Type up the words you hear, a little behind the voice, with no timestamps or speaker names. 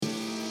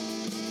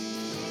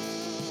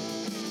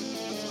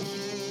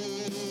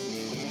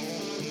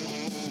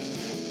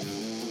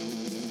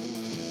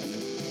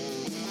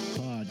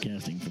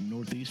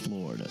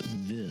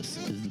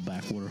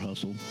Blackwater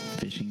Hustle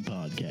Fishing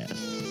Podcast.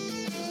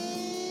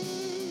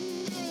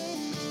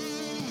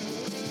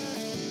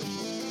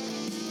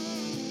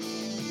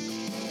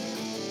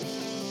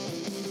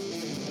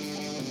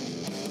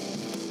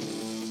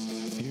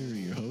 Here are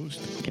your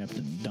hosts,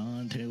 Captain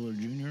Don Taylor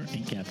Jr.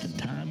 and Captain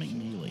Ty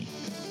McNeely.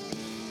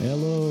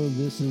 Hello,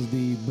 this is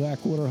the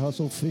Blackwater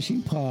Hustle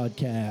Fishing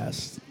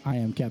Podcast. I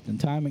am Captain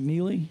Ty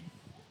McNeely.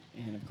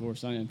 And, of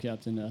course, I am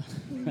Captain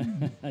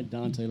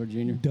Don Taylor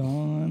Jr.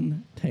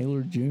 Don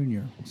Taylor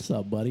Jr. What's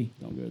up, buddy?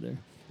 Don't go there.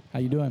 How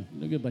you doing?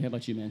 Doing good, buddy. How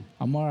about you, man?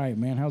 I'm all right,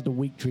 man. How's the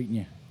week treating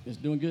you? It's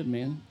doing good,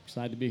 man.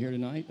 Excited to be here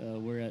tonight.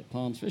 We're at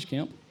Palms Fish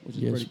Camp, which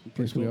is Yes, pretty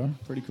yes, cool. we are.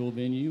 Pretty cool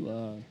venue.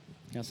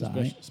 Got some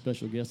Right.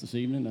 special guests this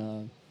evening.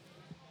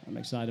 I'm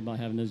excited about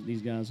having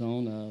these guys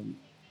on.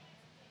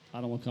 I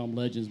don't want to call them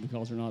legends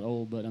because they're not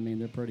old, but, I mean,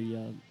 they're pretty,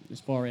 as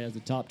far as the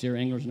top-tier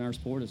anglers in our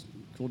sport, it's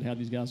cool to have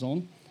these guys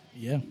on.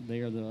 Yeah.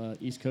 They are the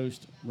East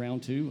Coast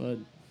Round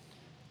 2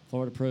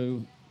 Florida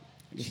Pro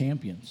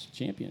Champions.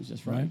 champions.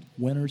 That's Right. right.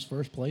 Winners,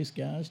 first place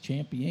guys,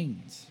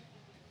 champions.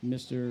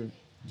 Mr.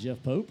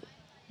 Jeff Pope,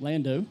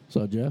 Lando, What's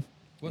up, Jeff?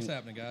 What's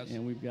happening, guys?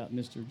 and we've got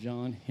Mr.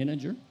 John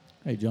Henninger.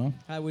 Hey, John.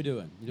 How we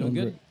doing? You doing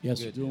Doing good? great.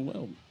 Yes. Good. Doing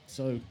well.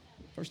 So,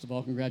 first of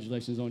all,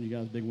 congratulations on you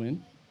guys' big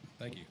win.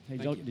 Thank you. Hey,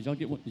 Thank you. did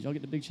y'all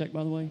get the big check,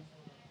 by the way?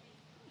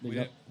 Did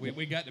y'all-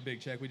 We got the big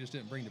check. We just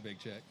didn't bring the big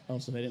check. Oh,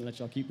 so they didn't let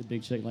y'all keep the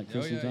big check like Oh,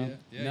 Chris and Tom? No,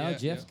 yeah,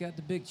 Jeff's got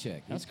the big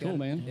check. That's He's got cool, it.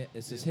 man. Yeah,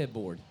 it's his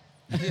headboard.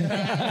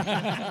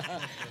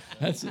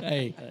 That's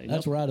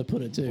that's where I'd have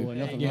put it too. Boy,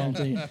 nothing I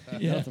guarantee.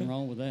 Yeah. Nothing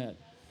wrong with that.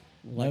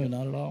 No,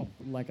 not at all.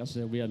 Like I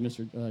said, we had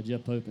Mr.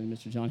 Jeff Pope and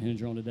Mr. John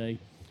Henninger on today.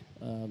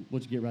 We'll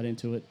just get right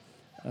into it.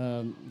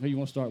 Who you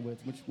want to start with?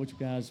 Which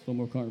guys feel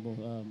more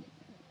comfortable?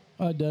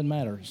 It doesn't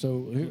matter.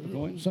 So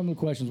going? some of the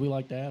questions we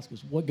like to ask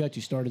is, what got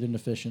you started into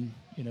fishing?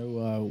 You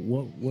know,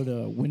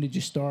 when did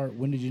you start?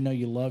 When did you know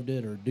you loved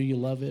it, or do you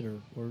love it,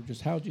 or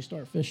just how did you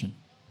start fishing?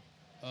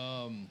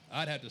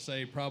 I'd have to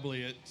say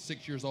probably at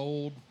 6 years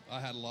old, I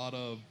had a lot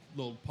of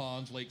little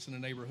ponds, lakes in the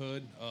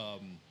neighborhood.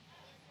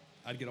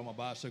 I'd get on my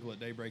bicycle at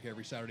daybreak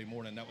every Saturday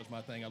morning. That was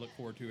my thing I looked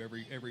forward to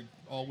every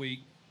all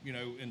week, you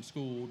know, in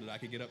school, that I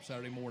could get up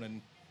Saturday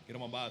morning, get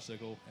on my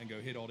bicycle, and go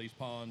hit all these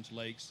ponds,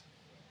 lakes.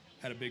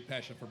 Had a big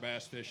passion for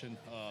bass fishing.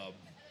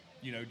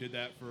 You know, did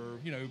that for,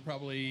 you know,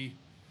 probably,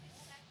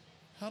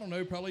 I don't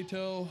know, probably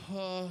till,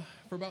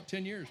 for about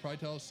 10 years, probably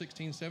till I was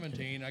 16,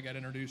 17, I got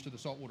introduced to the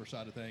saltwater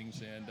side of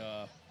things, and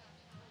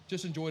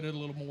just enjoyed it a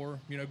little more,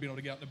 you know, being able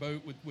to get out in the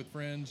boat with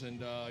friends and,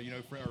 you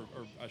know,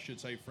 or I should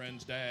say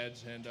friends'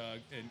 dads, and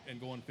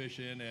going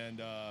fishing,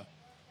 and,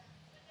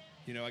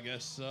 you know, I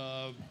guess,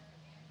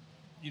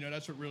 you know,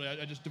 that's what really,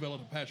 I just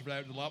developed a passion for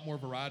that. A lot more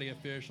variety of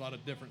fish, a lot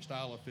of different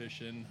style of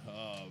fishing.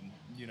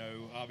 You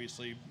know,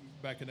 obviously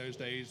back in those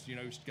days, you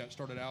know, got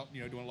started out,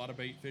 you know, doing a lot of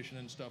bait fishing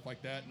and stuff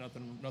like that.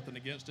 Nothing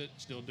against it.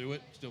 Still do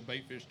it. Still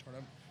bait fish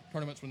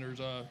tournaments when there's,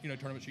 you know,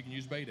 tournaments you can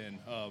use bait in.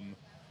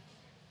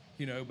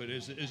 You know, but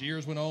as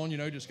years went on, you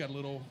know, just got a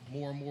little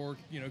more and more,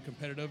 you know,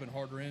 competitive and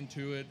harder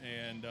into it.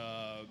 And,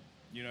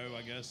 you know,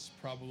 I guess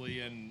probably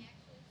in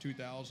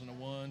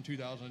 2001,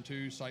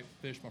 2002, sight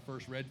fished my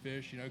first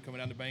redfish, you know, coming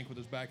down the bank with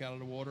his back out of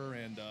the water.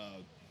 And,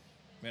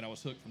 man, I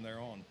was hooked from there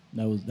on.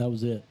 That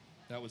was it.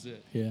 That was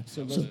it. Yeah.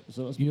 So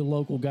So, let's you a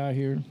local guy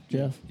here,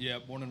 Jeff? Yeah,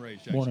 born and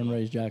raised. Born and Jacksonville.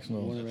 raised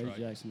Jacksonville. Born and That's raised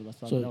right. Jacksonville.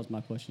 That's So- that was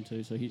my question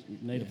too. So he's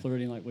native Yeah.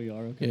 Floridian like we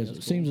are. Okay, Yes, that's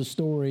it cool. seems the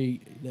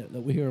story that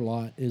we hear a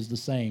lot is the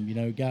same. You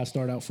know, guys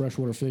start out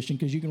freshwater fishing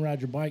because you can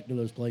ride your bike to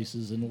those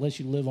places, and unless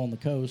you live on the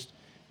coast,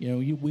 you know,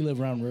 we live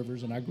around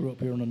rivers, and I grew up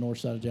here on the north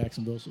side of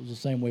Jacksonville, so it was the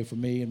same way for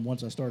me. And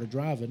once I started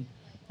driving,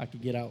 I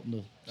could get out in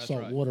the That's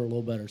salt right. water a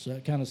little better. So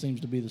that kind of seems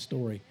to be the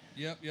story.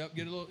 Yep.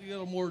 Get a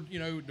little more, you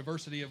know,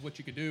 diversity of what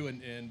you could do,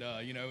 and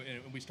you know,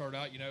 and we started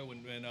out, you know,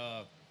 when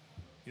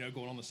you know,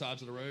 going on the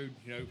sides of the road,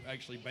 you know,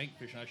 actually bank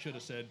fishing. I should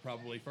have said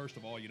probably first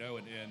of all, you know,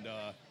 and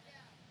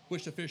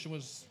wish the fishing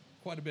was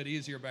quite a bit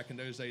easier back in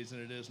those days than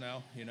it is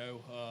now. You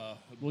know,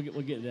 We'll get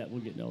to that.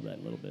 We'll get to all that in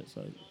a little bit.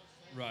 So.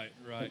 right.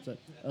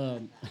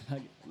 So,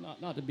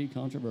 not to be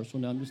controversial.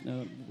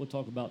 No, we'll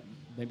talk about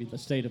maybe the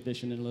state of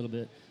fishing in a little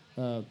bit.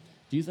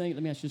 Do you think?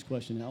 Let me ask you this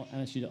question. I'll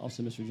ask you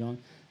also, Mr. John.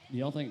 Do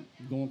y'all think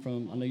going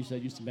from? I know you said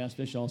you used to bass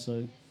fish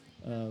also.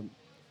 Do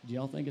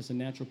y'all think it's a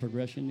natural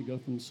progression to go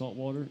from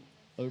saltwater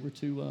over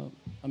to?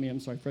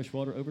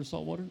 Freshwater over to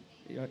saltwater?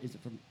 Is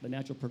it from the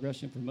natural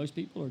progression for most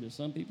people, or to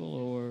some people,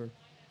 or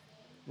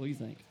what do you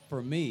think?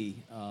 For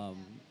me, I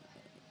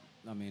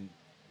mean,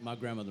 my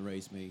grandmother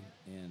raised me,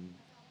 and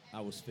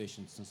I was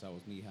fishing since I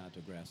was knee-high to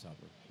a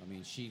grasshopper. I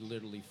mean, she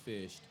literally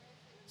fished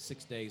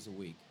 6 days a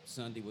week.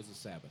 Sunday was the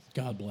Sabbath.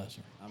 God bless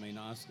her. I mean,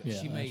 honestly,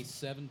 Yeah, she made that's-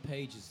 7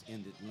 pages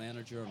in the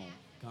Atlanta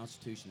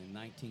Journal-Constitution in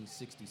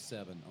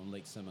 1967 on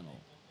Lake Seminole.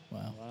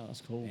 Wow. Wow,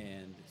 that's cool.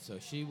 And so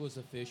she was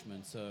a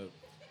fisherman. So,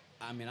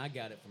 I mean, I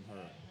got it from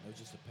her. It was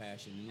just a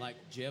passion. And like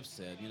Jeff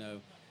said, you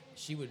know,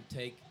 she would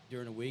take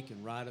during the week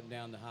and ride up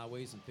down the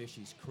highways and fish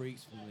these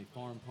creeks from the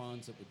farm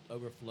ponds that would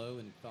overflow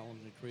and fall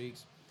into the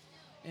creeks.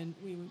 And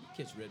we would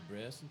catch red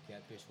breast and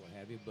catfish, what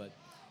have you. But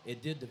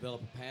it did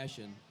develop a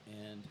passion.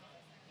 And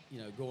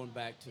going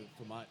back to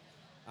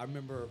I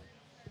remember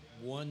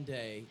one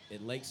day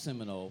at Lake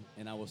Seminole,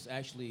 and I was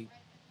actually,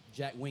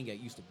 Jack Wingate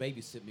used to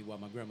babysit me while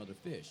my grandmother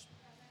fished.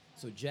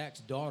 So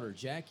Jack's daughter,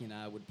 Jackie, and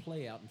I would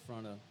play out in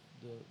front of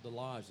the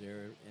lodge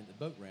there and the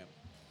boat ramp.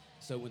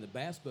 So when the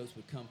bass boats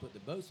would come put the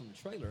boats on the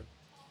trailer,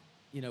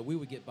 we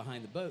would get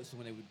behind the boats, so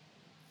when they would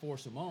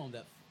force them on,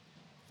 that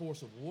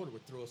force of water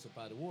would throw us up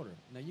out of the water.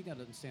 Now, you got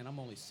to understand, I'm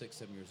only 6,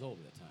 7 years old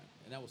at that time,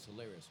 and that was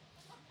hilarious.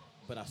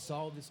 But I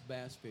saw this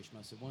bass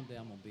fisherman. I said, one day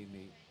I'm going to be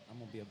me. I'm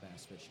going to be a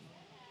bass fisherman.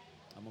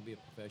 I'm going to be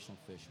a professional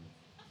fisherman.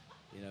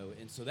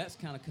 And so that's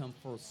kind of come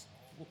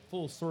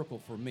full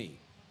circle for me,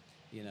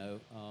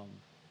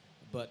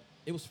 but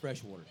it was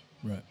freshwater.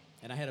 Right.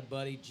 And I had a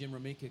buddy, Jim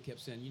Ramika,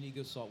 kept saying, you need to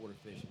go saltwater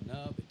fishing.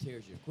 No, it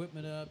tears your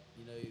equipment up.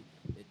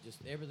 It just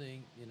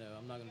everything,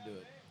 I'm not going to do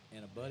it.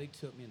 And a buddy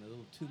took me in a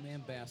little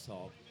 2-man bass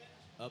hog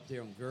up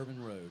there on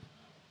Gervin Road.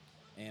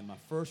 And my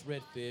first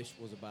redfish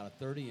was about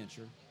a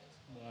 30-incher.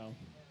 Wow.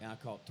 And I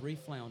caught 3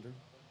 flounder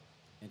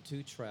and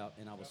 2 trout,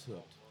 and I was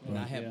hooked. And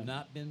I have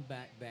not been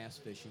back bass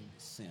fishing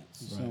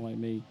since. You sound like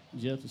me.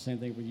 Jeff, the same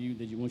thing for you.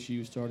 Once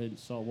you started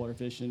saltwater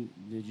fishing,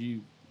 did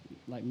you,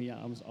 like me,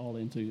 I was all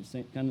into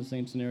kind of the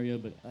same scenario,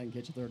 but I can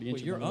catch a 30-incher.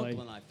 Well, your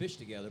uncle and I fished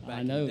together back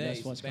I know, in the days,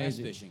 that's what's bass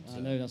crazy. fishing. So. I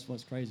know, that's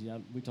what's crazy.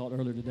 We talked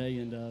earlier today,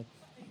 and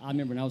I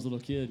remember when I was a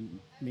little kid,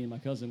 me and my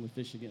cousin would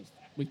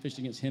we fished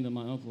against him and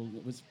my uncle.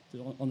 It was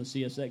on the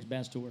CSX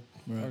Bass Tour,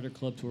 or their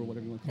club tour,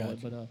 whatever you want to call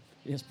it. But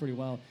it's pretty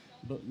wild.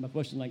 But my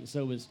question,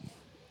 is,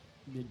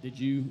 did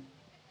you,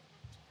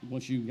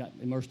 once you got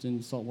immersed in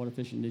saltwater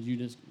fishing, did you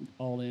just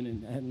all in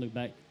and hadn't looked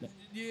back?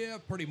 Yeah,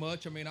 pretty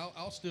much. I mean,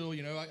 I'll still,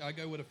 I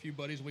go with a few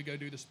buddies and we go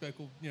do the spec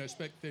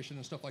fishing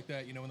and stuff like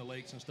that, in the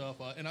lakes and stuff.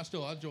 And I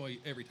enjoy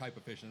every type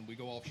of fishing. We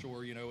go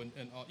offshore, and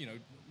out here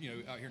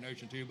in the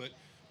ocean too.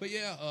 But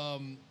yeah,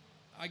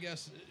 I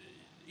guess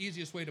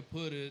easiest way to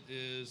put it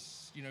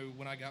is,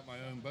 when I got my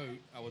own boat,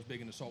 I was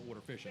big into saltwater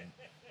fishing.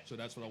 So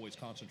that's what I always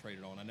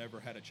concentrated on. I never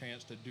had a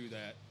chance to do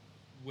that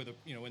with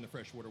in the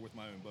freshwater with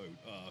my own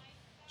boat.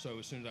 So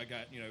as soon as I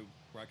got,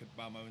 where I could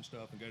buy my own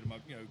stuff and go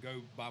to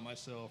go by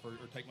myself or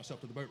take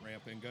myself to the boat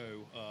ramp and go,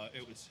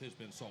 has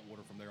been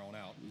saltwater from there on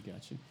out.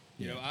 Gotcha.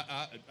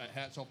 I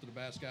hats off to the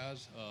bass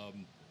guys.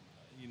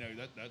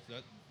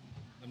 That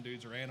them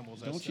dudes are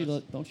animals. Don't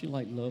you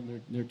love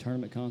their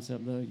tournament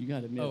concept though? You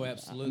got to admit. Oh,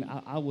 absolutely.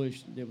 I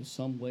wish there was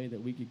some way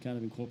that we could kind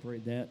of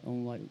incorporate that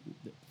on like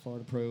the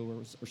Florida Pro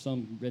or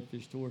some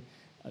redfish tour,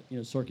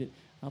 circuit.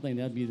 I think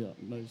that'd be the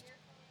most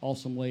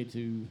awesome way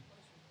to.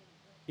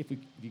 If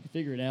you could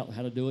figure it out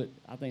how to do it,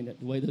 I think that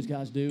the way those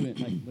guys do it,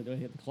 like when they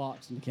have the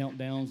clocks and the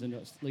countdowns and the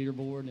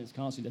leaderboard, and it's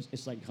constant.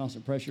 It's like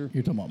constant pressure.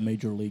 You're talking about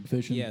major league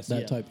fishing, Yes.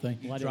 that type of thing.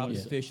 Well, Dropping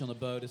fish on the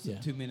boat, it's a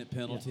 2-minute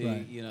penalty.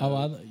 Right. You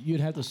you'd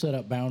have to set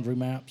up boundary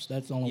maps.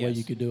 That's the only way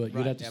you could do it. You'd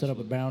Right, have to set up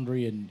a absolutely.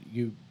 boundary,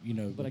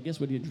 and But I guess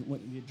with the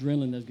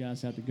adrenaline those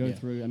guys have to go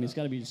through, I mean, it's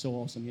got to be so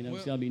awesome.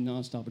 It's got to be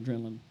nonstop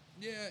adrenaline.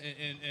 Yeah,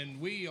 and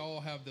we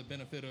all have the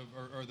benefit of,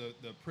 or the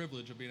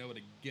privilege of being able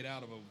to get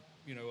out of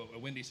a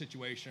windy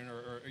situation,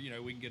 or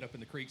we can get up in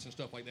the creeks and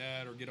stuff like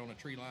that, or get on a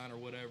tree line or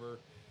whatever.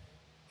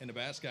 And the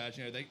bass guys,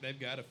 they've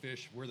got to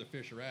fish where the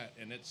fish are at,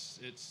 and it's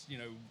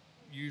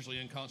usually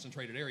in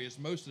concentrated areas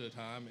most of the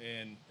time.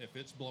 And if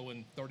it's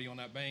blowing 30 on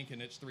that bank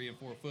and it's 3 and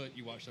 4 foot,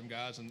 you watch some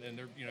guys and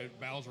their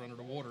bows are under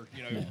the water,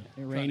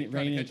 Raining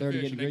trying to at catch a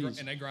 38 fish, degrees.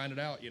 and they grind it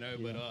out,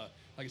 But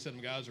like I said,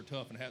 them guys are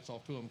tough, and hats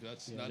off to them,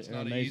 because that's they're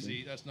not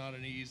amazing. That's not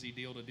an easy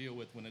deal to deal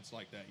with when it's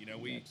like that.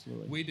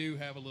 Absolutely. We do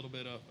have a little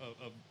bit of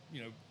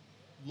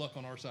luck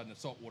on our side in the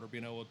saltwater,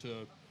 being able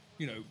to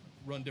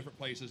run different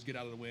places, get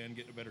out of the wind,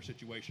 get in a better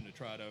situation to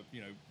try to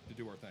to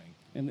do our thing.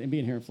 And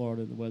being here in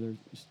Florida, the weather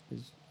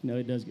is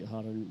it does get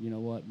hotter,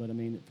 but I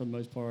mean, for the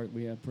most part,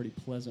 we have pretty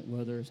pleasant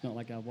weather. It's not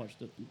like I watched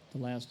the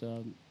last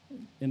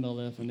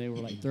MLF and they were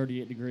like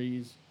 38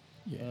 degrees.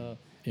 Yeah.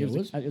 It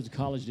was a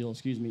college deal,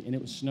 and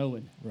it was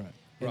snowing. right.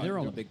 And they're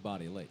on a big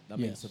body lake. I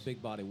mean, Yes. it's a big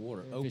body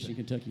water. Open. Fishing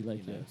Kentucky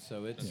Lake,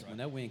 So it's when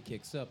that wind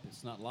kicks up,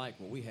 it's not like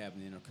what we have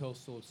in the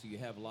intercoastal. So you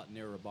have a lot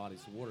narrower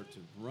bodies of water to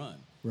run.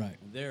 Right.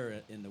 And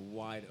they're in the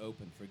wide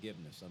open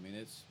forgiveness. I mean,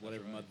 it's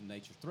whatever Mother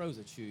Nature throws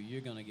at you,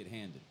 you're going to get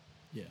handed.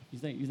 Yeah.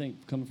 You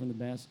think coming from the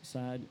bass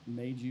side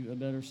made you a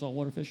better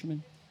saltwater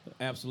fisherman?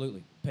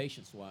 Absolutely,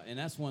 patience-wise, and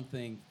that's one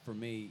thing for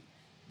me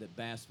that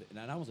bass. And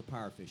I was a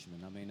power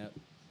fisherman. I mean,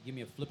 give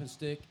me a flipping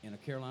stick and a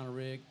Carolina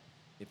rig,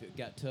 if it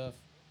got tough,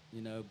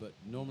 But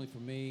normally for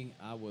me,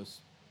 I was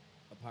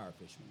a power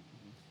fisherman,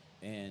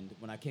 and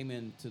when I came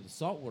into the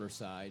saltwater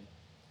side,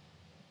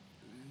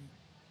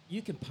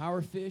 you can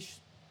power fish,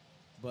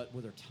 but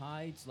with our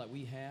tides like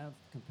we have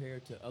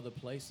compared to other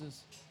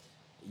places,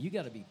 you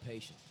got to be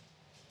patient.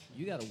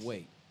 You got to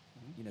wait.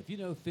 If you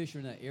know fish are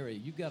in that area,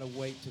 you got to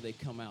wait till they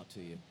come out to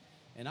you.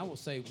 And I will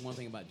say one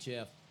thing about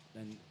Jeff,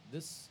 and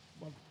this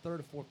third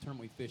or fourth term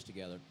we fished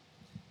together,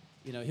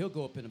 he'll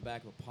go up in the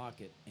back of a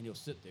pocket and he'll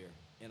sit there,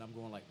 and I'm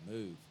going like,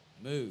 move.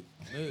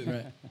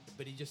 Right.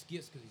 But he just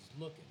gets because he's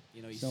looking.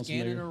 He's Sounds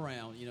scanning familiar.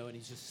 around, and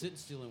he's just sitting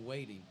still and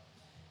waiting.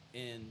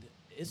 And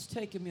it's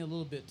taken me a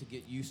little bit to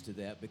get used to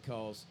that,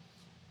 because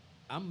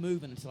I'm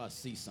moving until I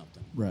see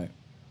something. Right.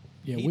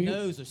 Yeah, He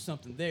knows there's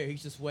something there.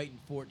 He's just waiting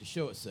for it to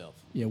show itself.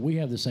 Yeah, we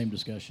have the same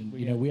discussion.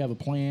 You know, we have a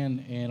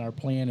plan, and our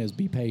plan is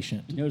be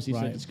patient. You notice he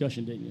right? said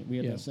discussion, didn't you? We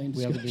had Yeah, that same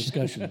we have a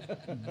discussion.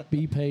 discussion.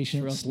 Be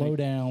patient, Trust slow me.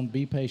 down.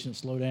 Be patient,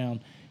 slow down.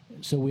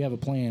 So we have a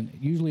plan.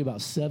 Usually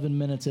about 7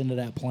 minutes into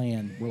that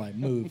plan, we're like,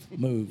 move,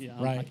 Yeah,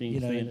 I right? can't You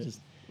know, stand it's it.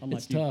 just, I'm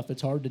it's like you. tough.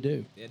 It's hard to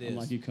do. It I'm is.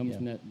 like you coming Yeah.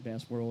 from that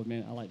bass world,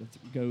 man. I like to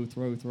go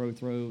throw,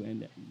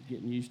 and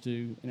getting used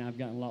to. And I've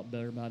gotten a lot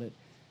better about it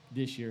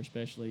this year,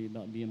 especially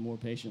about being more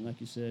patient, like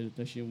you said,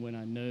 especially when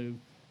I know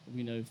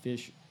we know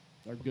fish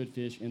are good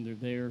fish and they're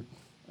there.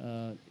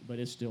 But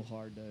it's still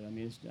hard, though. I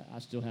mean, I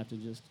still have to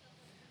just,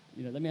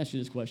 let me ask you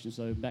this question.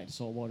 So back to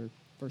saltwater.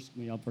 First,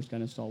 when y'all first got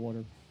into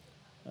saltwater,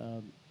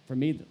 for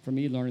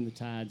me, learning the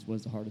tides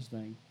was the hardest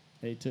thing.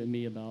 It took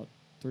me about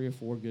 3 or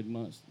 4 good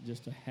months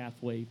just to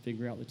halfway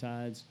figure out the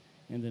tides,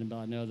 and then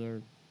about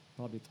another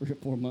probably 3 or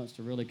 4 months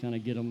to really kind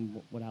of get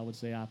them what I would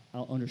say I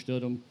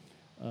understood them.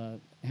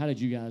 How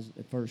did you guys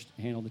at first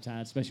handle the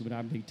tides, especially with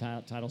our big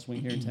tidal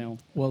swing here in town?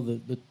 Well,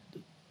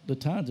 the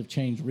tides have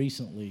changed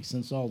recently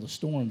since all the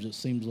storms. It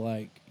seems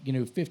like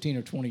 15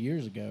 or 20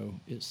 years ago,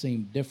 it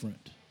seemed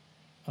different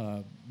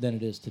than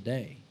it is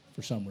today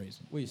for some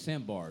reason. Well, your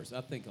sandbars.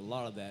 I think a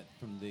lot of that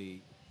from the,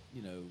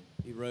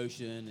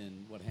 erosion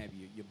and what have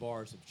you. Your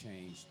bars have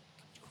changed.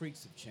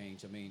 Creeks have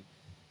changed. I mean,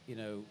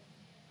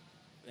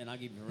 and I'll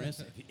give you for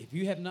instance, if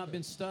you have not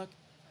been stuck,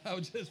 I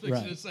was just fixing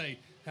Right. to say,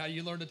 how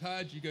you learn the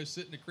tides, you go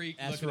sit in the creek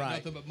That's looking right.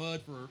 at nothing but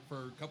mud for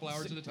a couple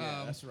hours at a time.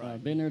 Yeah, that's right.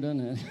 I've been there, done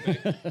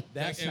that.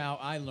 That's If- how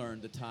I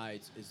learned the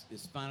tides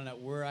is finding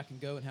out where I can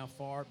go and how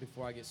far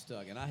before I get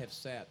stuck. And I have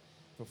sat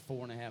for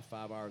 4.5,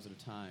 5 hours at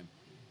a time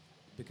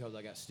because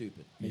I got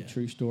stupid. Yeah. A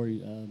true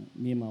story.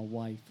 Me and my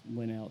wife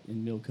went out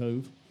in Mill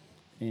Cove,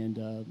 and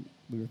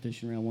we were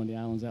fishing around one of the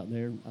islands out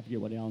there. I forget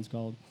what the island's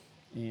called.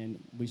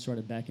 And we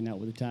started backing out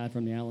with the tide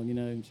from the island,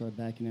 and started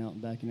backing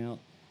out.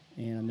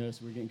 And I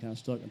noticed we were getting kind of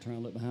stuck. I'm trying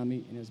to look behind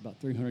me, and it was about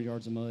 300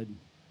 yards of mud.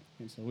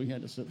 And so we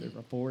had to sit there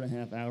for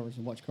 4.5 hours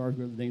and watch cars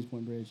go to the Dames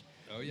Point Bridge.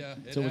 Oh yeah,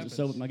 it So, happens.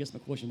 I guess my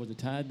question was: the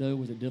tide, though,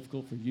 was it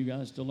difficult for you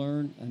guys to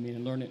learn? I mean,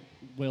 and learn it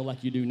well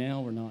like you do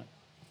now, or not?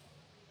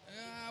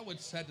 I would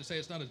have to say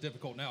it's not as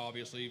difficult now.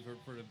 Obviously,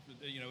 for the,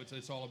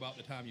 it's all about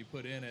the time you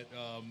put in it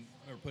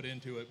or put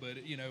into it. But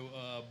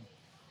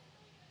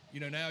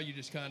now you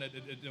just kind of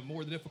the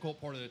more the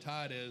difficult part of the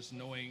tide is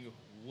knowing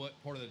what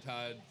part of the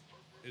tide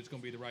is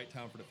going to be the right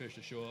time for the fish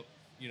to show up,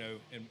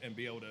 and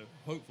be able to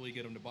hopefully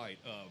get them to bite.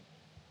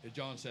 As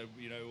John said,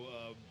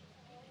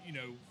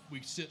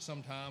 we sit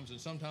sometimes, and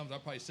sometimes I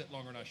probably sit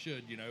longer than I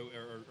should,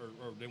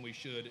 or than we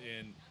should,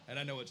 and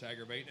I know it's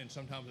aggravating, and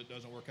sometimes it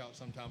doesn't work out,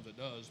 sometimes it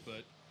does,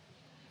 but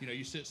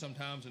you sit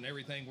sometimes and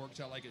everything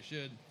works out like it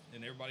should,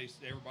 and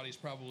everybody's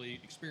probably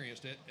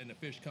experienced it, and the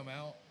fish come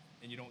out,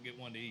 and you don't get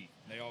one to eat.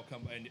 They all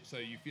come, and so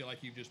you feel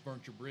like you've just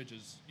burnt your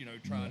bridges,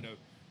 trying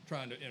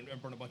to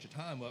and burn a bunch of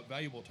time up,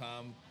 valuable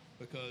time,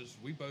 because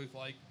we both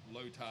like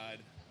low tide.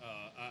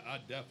 I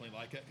definitely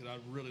like it because I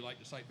really like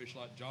to sight fish a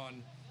lot.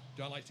 John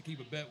likes to keep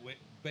a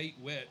bait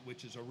wet,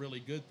 which is a really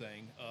good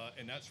thing,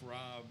 and that's where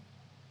I,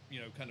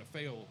 kind of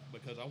fail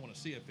because I want to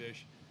see a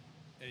fish,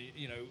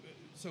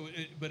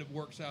 but it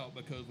works out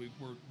because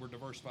we're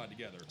diversified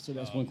together. So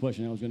that's one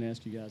question I was going to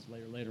ask you guys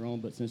later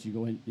on. But since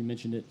you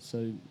mentioned it,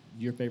 so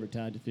your favorite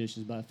tide to fish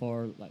is by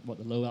far like what,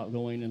 the low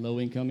outgoing and low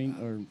incoming,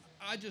 or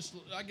I guess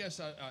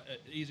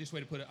easiest way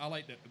to put it, I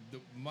like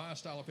my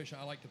style of fishing.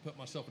 I like to put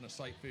myself in a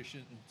sight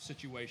fishing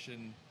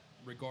situation,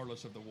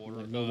 regardless of the water.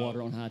 Like low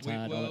water on high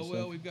tide, all that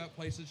stuff. We've got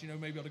places,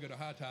 maybe able to go to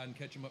high tide and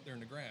catch them up there in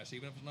the grass.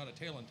 Even if it's not a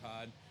tailing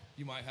tide,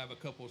 you might have a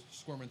couple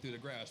squirming through the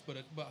grass. But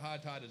high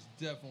tide is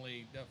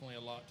definitely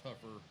a lot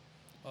tougher,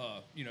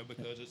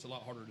 because it's a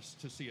lot harder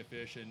to see a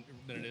fish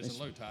than it is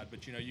in low tide.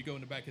 But you go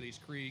in the back of these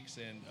creeks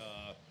and.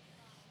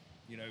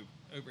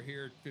 Over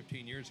here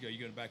 15 years ago, you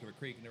go in the back of a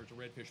creek and there was a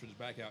redfish with his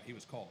back out. He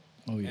was caught.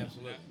 Oh yeah.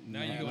 Absolutely.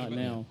 Now you go Not in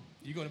the now. back.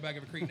 You go in the back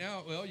of a creek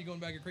now. Well, you go in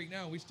the back of a creek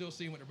now. We still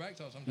see him with their backs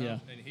out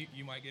sometimes, Yeah. and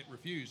you might get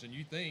refused. And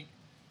you think,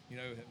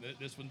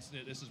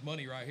 this is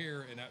money right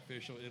here, and that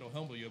fish it'll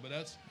humble you. But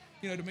that's,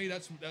 to me,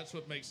 that's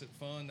what makes it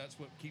fun. That's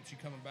what keeps you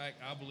coming back.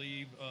 I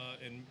believe,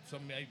 and some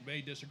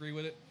may disagree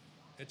with it.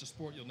 It's a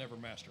sport you'll never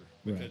master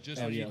because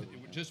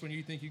Right. just when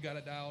you think you got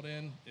it dialed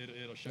in,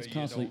 it'll show it's you.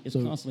 constantly don't. it's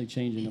So- constantly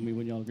changing. I mean,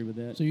 would y'all agree with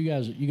that? So you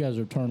guys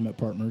are tournament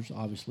partners,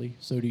 obviously.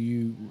 So do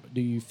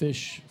you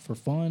fish for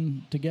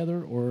fun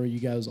together, or are you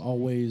guys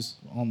always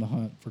on the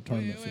hunt for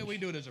tournament fish? We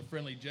do it as a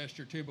friendly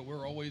gesture too, but we're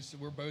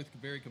both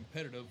very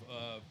competitive.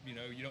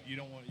 You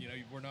don't want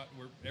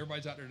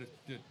everybody's out there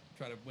to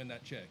try to win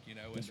that check, and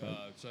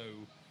so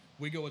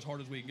we go as hard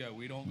as we can go.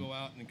 We don't go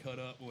out and cut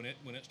up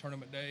when it's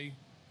tournament day.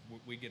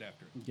 We get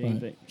after it. Game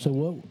Right. thing. So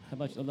what? How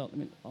about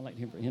you? I'd like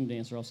him to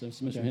answer also.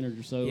 So Mr. Okay.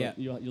 Henry, so Yeah.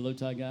 you low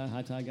tide guy,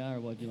 high tide guy, or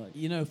what do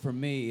you like? For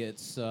me,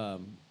 it's,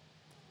 and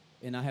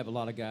I have a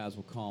lot of guys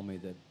will call me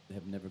that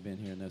have never been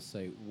here, and they'll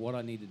say, what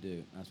I need to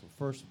do. And I said, well,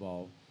 first of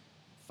all,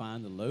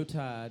 find the low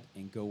tide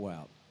and go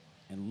out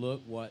and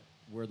look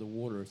where the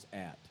water is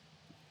at.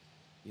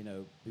 You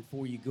know,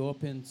 before you go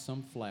up in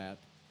some flat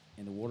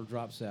and the water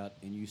drops out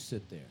and you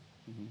sit there.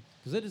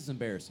 Because it is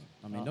embarrassing.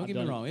 I mean, don't I've get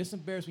me done it. wrong. It's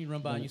embarrassing when you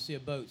run by Done and it. you see a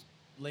boat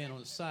laying on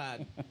its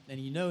side and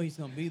you know he's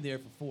going to be there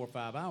for 4 or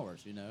 5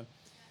 hours, you know.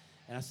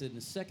 And I said,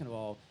 and second of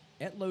all,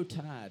 at low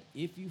tide,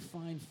 if you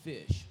find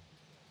fish,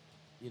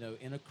 you know,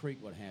 in a creek,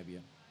 what have you,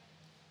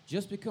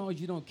 just because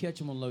you don't catch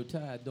them on low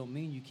tide don't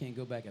mean you can't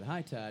go back at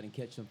high tide and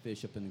catch some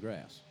fish up in the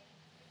grass.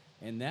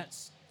 And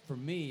that's, for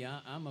me,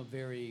 I'm a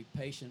very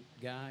patient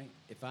guy.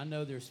 If I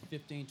know there's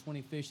 15,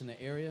 20 fish in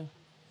the area,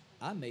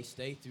 I may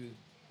stay through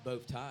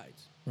both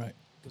tides Right.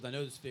 because I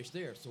know there's fish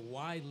there. So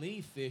why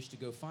leave fish to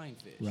go find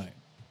fish? Right.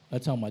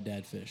 That's how my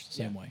dad fished, the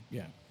same Yeah. way.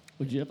 Yeah.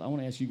 Well, Jeff, I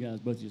want to ask you guys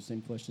both of you the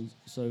same questions.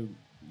 So,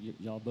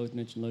 y'all both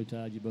mentioned low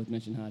tide. You both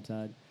mentioned high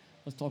tide.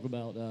 Let's talk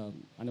about.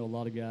 I know a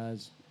lot of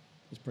guys.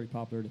 It's pretty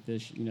popular to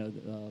fish. You know,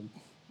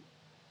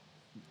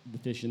 the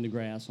fish in the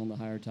grass on the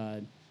higher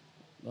tide.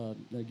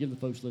 Give the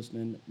folks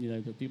listening. You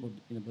know, the people.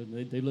 You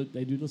know,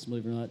 they do listen,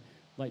 believe it or not.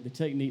 Like the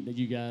technique that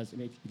you guys. I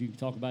mean, if you can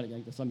talk about it,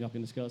 like, something y'all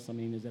can discuss. I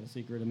mean, is that a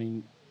secret? I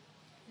mean,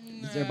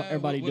 does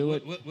everybody do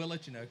it? We'll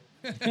let you know.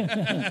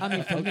 I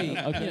mean, for me,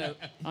 Okay. you know,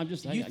 I'm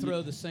just. you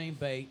throw the same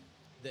bait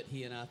that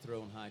he and I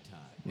throw on high tide.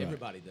 Right.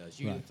 Everybody does.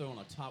 You either Right. throw on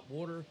a top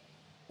water,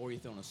 or you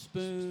throw on a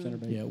spoon.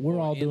 Spinnerbait. Yeah, we're or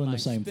all doing the inline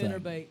same thing.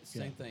 spinnerbait,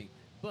 same Yeah. thing.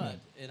 But,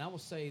 and I will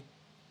say,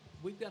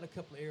 we've got a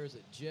couple of areas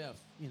that Jeff,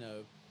 you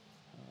know,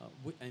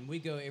 and we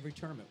go every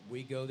tournament.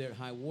 We go there at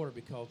high water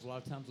because a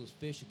lot of times those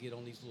fish get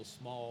on these little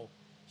small,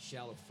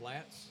 shallow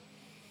flats,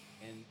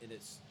 and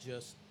it's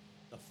just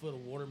a foot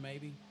of water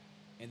maybe,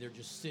 and they're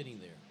just sitting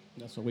there.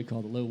 That's what we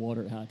call the low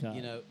water at high tide.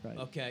 You know, right.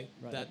 okay,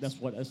 Right.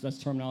 That's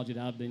terminology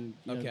that I've been.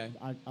 You know, Okay.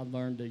 I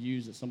learned to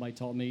use that somebody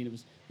taught me, and it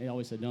was they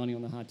always said Donnie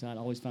on the high tide. I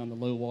always found the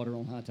low water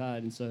on high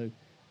tide, and so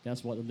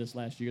that's what this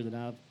last year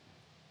that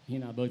he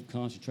and I both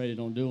concentrated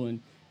on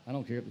doing. I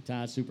don't care if the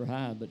tide's super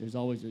high, but there's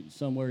always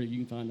somewhere you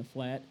can find a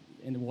flat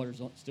and the water's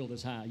still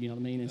this high. You know what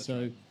I mean? And That's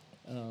so.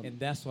 right. And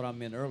that's what I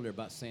meant earlier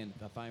about saying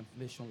if I find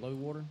fish on low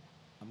water,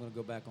 I'm going to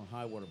go back on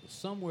high water. But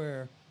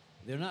somewhere,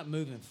 they're not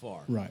moving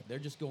far. Right. They're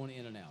just going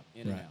in and out,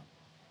 in and Right. out.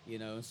 You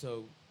know, and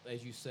so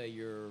as you say,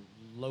 your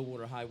low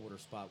water, high water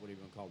spot, whatever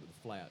you want to call it, the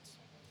flats.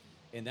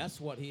 And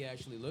that's what he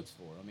actually looks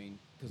for. I mean,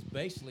 because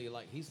basically,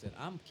 like he said,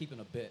 I'm keeping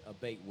a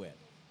bait wet.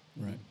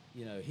 Right.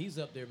 You know, he's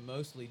up there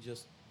mostly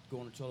just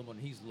going to trouble when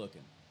he's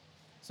looking.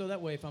 So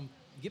that way, if I'm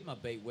get my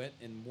bait wet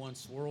and one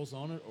swirls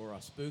on it or I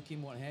spook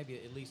him, what have you,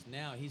 at least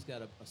now he's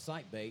got a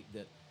sight bait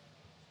that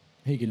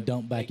He can Yeah,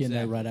 dump back in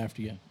there exactly. right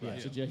after you. Yeah.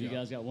 So Jeff, you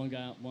guys got one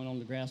on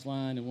the grass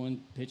line and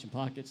one pitching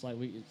pockets, like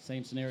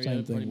same scenario,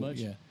 Same pretty thing. much.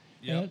 Yeah.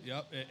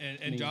 Yep. And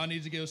I mean- John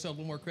needs to give himself a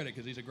little more credit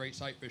because he's a great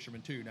sight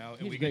fisherman too. Now,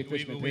 and He's we a great get, we,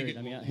 fisherman, when, we period.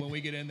 get, I mean, when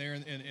we get in there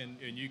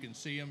and you can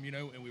see him, you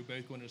know, and we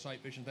both go into the sight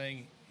fishing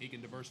thing, he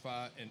can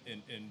diversify and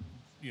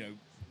you know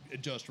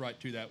adjust right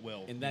to that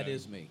well. and that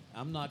is me.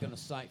 I'm not going to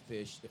sight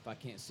fish if I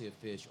can't see a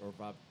fish, or if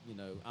I, you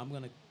know, I'm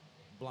going to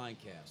blind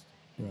cast.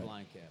 Right.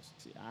 Blind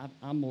cast. See,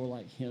 I'm more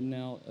like him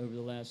now over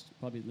the last,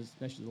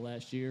 especially the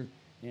last year,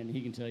 and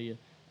he can tell you,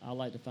 I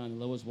like to find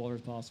the lowest water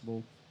as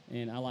possible,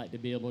 and I like to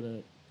be able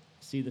to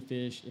see the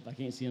fish. If I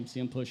can't see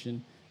them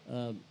pushing,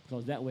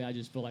 because that way I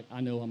just feel like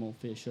I know I'm on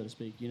fish, so to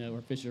speak, you know,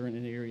 or fish are in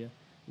an area.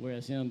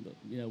 Whereas him,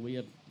 you know, we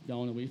have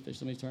gone and we fished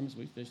some of these tournaments.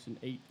 We fished in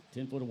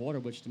 8-10 foot of water,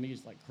 which to me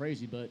is like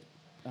crazy, but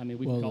I mean,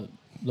 we Well, caught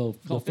the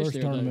caught fish first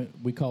there, though. tournament,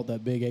 we caught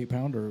that big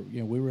 8-pounder.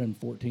 You know, we were in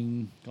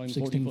 14, Caught him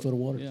 16 14 foot of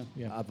water. yeah.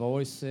 Yeah. I've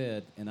always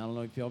said, and I don't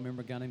know if y'all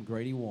remember a guy named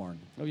Grady Warren.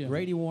 Oh, yeah.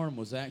 Grady Warren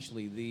was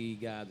actually the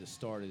guy that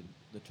started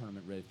the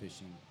tournament red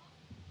fishing,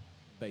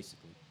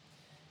 basically.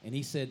 And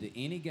he said that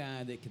any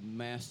guy that could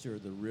master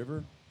the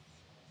river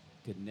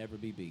could never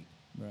be beat.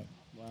 Right.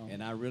 wow.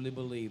 And I really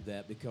believe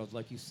that because,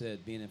 like you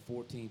said, being in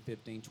 14,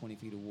 15, 20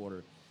 feet of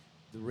water,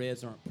 the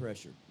reds aren't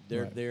pressured.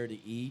 They're Right. there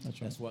to eat.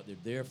 That's right. what they're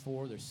there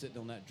for. They're sitting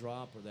on that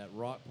drop or that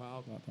rock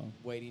pile,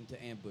 waiting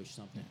to ambush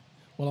something.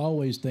 Well, I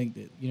always think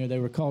that, you know, they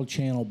were called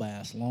channel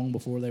bass long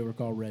before they were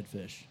called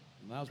redfish.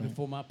 And that was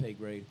before my pay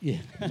grade. Yeah,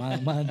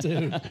 mine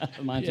too.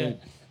 Mine Yeah. too.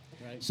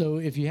 Right. So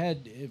if you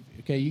had,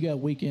 okay, you got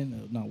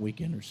not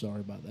weekenders,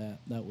 sorry about that.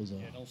 That was a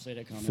Yeah, don't say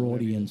that comment. Freudian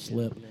whatever you-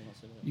 slip. Yeah, don't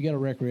say that. You got a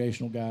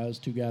recreational guys,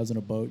 2 guys in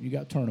a boat. You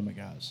got tournament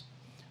guys.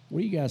 What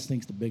do you guys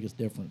think's the biggest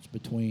difference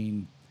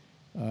between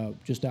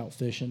just out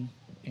fishing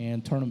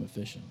and tournament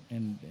fishing?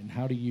 And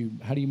how do you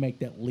make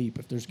that leap?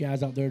 If there's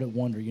guys out there that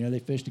wonder, you know, they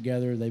fish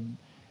together, they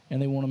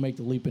want to make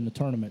the leap into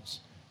tournaments.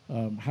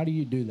 How do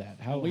you do that?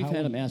 We've how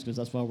had them ask us.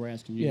 That's why we're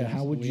asking you. Yeah, guys.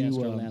 how would we you, ask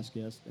our last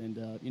guest?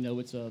 And you know,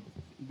 it's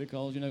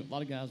because you know a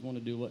lot of guys want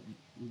to do what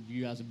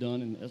you guys have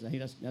done, and hey,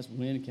 that's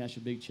win and cash a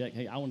big check.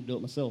 Hey, I want to do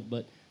it myself,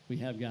 but we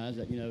have guys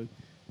that you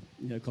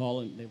know call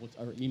and they will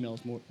or email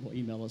us will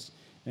email us,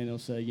 and they'll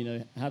say, you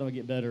know, how do I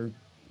get better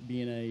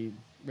being a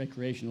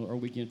recreational or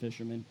weekend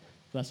fisherman?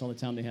 That's all the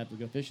time they have to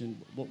go fishing.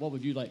 What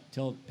would you like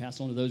pass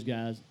on to those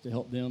guys to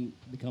help them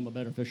become a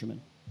better fisherman?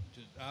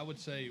 I would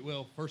say,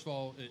 well, first of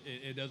all,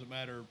 it doesn't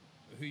matter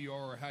who you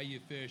are or how you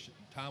fish.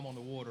 Time on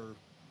the water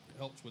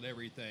helps with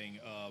everything.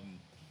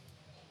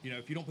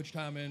 if you don't put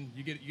your time in,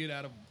 you get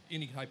out of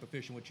any type of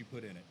fishing what you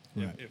put in it.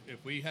 Right.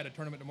 If we had a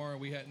tournament tomorrow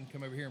and we hadn't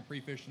come over here and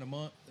pre-fished in a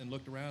month and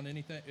looked around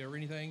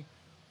anything,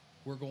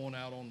 we're going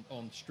out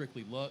on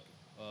strictly luck.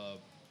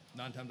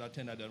 9 times out of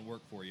 10 that doesn't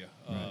work for you.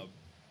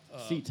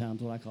 Seat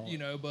time's what I call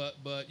it.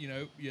 But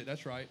yeah,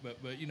 that's right. But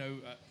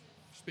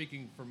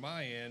speaking from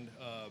my end,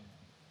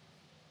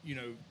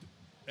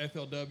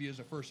 FLW is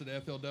the first of the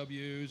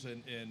FLWs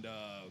and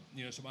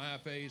some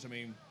IFAs. I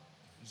mean,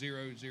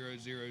 0, 0,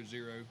 0,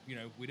 0.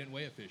 We didn't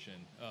weigh a fish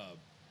in,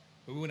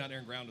 but we went out there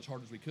and ground as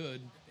hard as we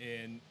could,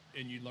 and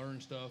you learn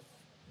stuff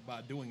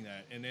by doing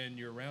that. And then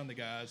you're around the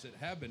guys that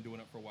have been doing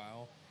it for a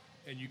while,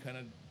 and you kind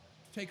of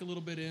take a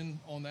little bit in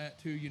on that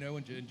too,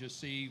 and just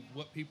see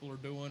what people are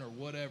doing or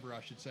whatever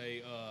I should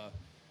say.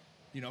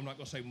 I'm not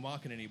going to say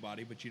mocking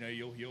anybody, but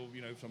you'll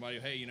somebody,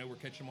 hey, we're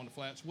catching them on the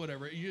flats,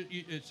 whatever.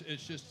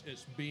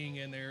 It's being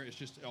in there. It's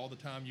just all the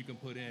time you can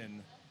put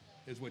in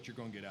is what you're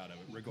going to get out of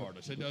it,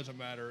 regardless. It doesn't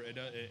matter.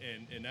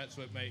 And that's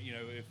what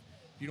if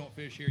you don't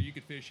fish here, you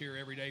could fish here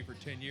every day for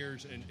 10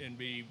 years and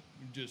be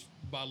just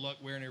by luck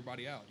wearing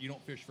everybody out. You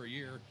don't fish for a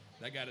year.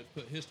 That guy that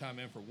put his time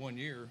in for 1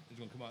 year is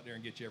going to come out there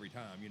and get you every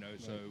time.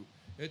 So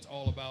it's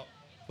all about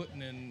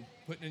putting in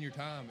your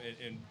time.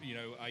 And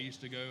I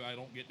used to go. I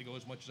don't get to go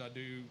as much as I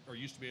do or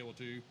used to be able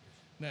to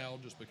now,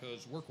 just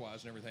because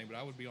work-wise and everything. But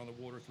I would be on the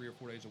water 3 or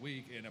 4 days a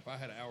week. And if I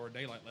had an hour of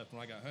daylight left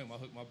when I got home, I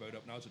hooked my boat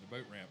up and I was at the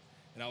boat ramp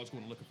and I was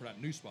going looking for that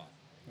new spot.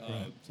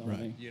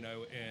 Right.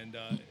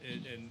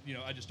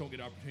 I just don't get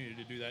an opportunity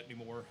to do that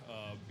anymore.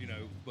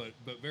 But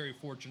very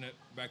fortunate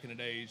back in the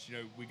days.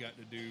 We got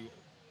to do,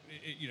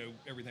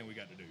 everything we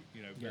got to do.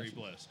 Very Gotcha.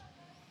 blessed.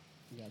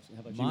 Gotcha.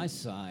 How about My you?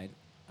 side,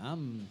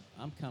 I'm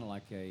kind of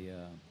like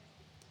a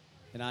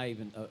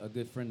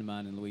good friend of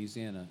mine in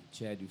Louisiana,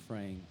 Chad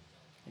Dufresne.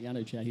 Yeah, I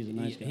know Chad. He's a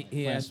nice guy.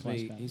 He asked Class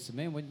me. guy. He said,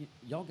 "Man, when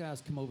y'all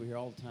guys come over here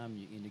all the time,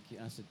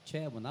 I said,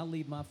 Chad, when I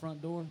leave my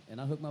front door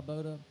and I hook my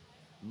boat up,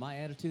 my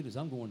attitude is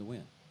I'm going to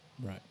win.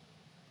 Right.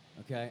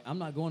 Okay, I'm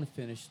not going to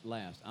finish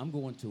last. I'm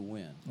going to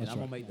win, and That's I'm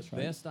going right. to make That's the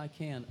right. best I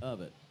can of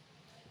it.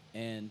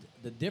 And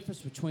the difference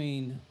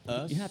between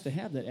us, You have to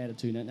have that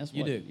attitude, and that's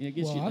You what do. it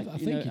gets Well, you. I Like,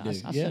 think know, you do.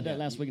 I Yeah. said that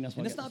last week, and that's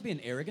why and I it's got not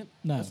being arrogant.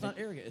 No. It's not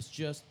arrogant. It's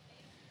just,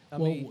 I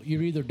Well, mean,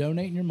 you're either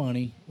donating your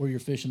money or you're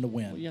fishing to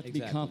win. Well, you have to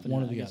Exactly. be confident.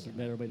 One or the I guess other. is a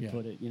better way to Yeah.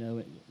 put it.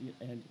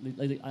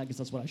 And I guess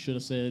that's what I should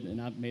have said,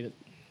 and I made it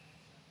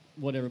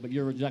whatever. But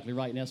you're exactly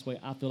right, and that's the way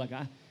I feel like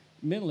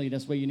mentally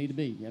that's the way you need to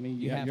be. I mean,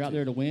 You have you're out to.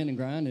 there to win and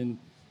grind, and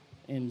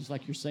just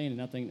like you're saying,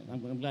 and I think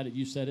I'm glad that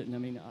you said it, and I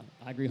mean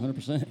I agree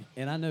 100%.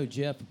 and I know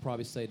Jeff would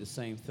probably say the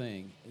same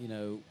thing.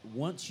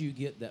 Once you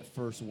get that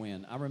first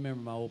win, I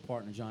remember my old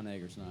partner John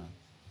Eggers and I.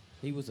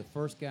 He was the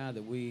first guy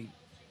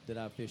that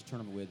I fished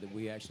tournament with that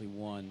we actually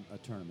won a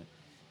tournament.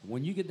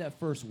 When you get that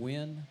first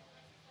win,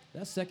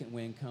 that second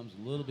win comes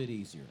a little bit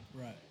easier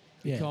Right.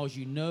 Yeah. because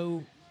you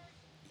knew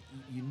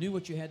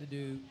what you had to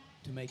do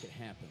to make it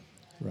happen.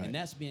 Right. And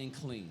that's being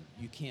clean.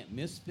 You can't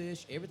miss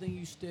fish. Everything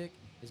you stick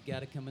has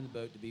got to come in the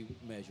boat to be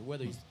measured,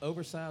 whether it's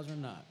oversized or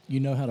not. You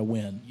know how to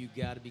win. You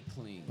got to be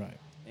clean. Right.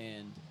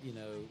 And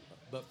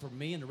but for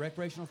me and the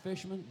recreational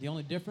fisherman, the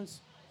only difference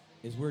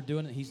is we're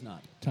doing it. He's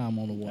not. Time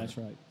on the water. That's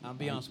right. I'll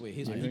be honest with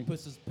you. I He agree.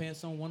 puts his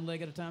pants on one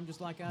leg at a time,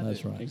 just like I do.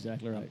 That's right.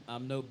 Exactly right.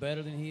 I'm no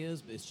better than he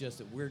is, but it's just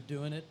that we're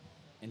doing it,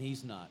 and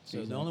he's not. So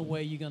the Exactly. only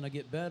way you're gonna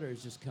get better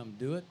is just come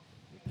do it,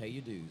 and pay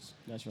your dues.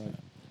 That's right.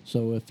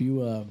 So if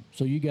you,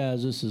 so you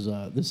guys, this is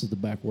the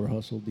Backwater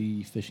Hustle,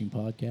 the fishing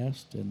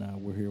podcast, and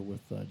we're here with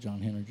John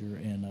Henninger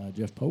and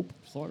Jeff Pope.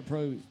 Florida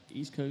Pro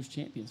East Coast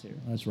champions here.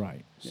 That's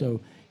right.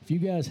 So if you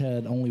guys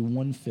had only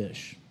one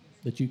fish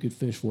that you could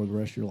fish for the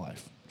rest of your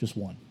life, just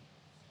one,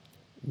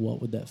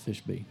 what would that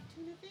fish be?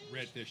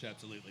 Redfish,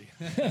 absolutely.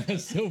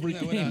 Silver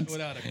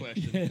without a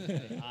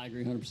question. I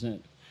agree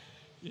 100%.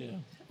 Yeah.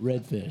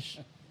 Redfish.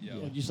 Yeah.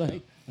 What'd you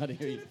say? I didn't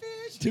hear you.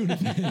 Tuna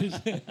fish.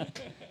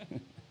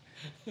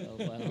 Oh,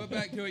 wow. But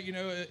back to it,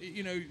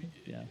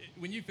 Yeah.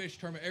 when you fish a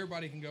tournament,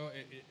 everybody can go.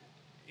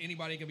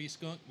 Anybody can be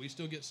skunked. We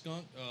still get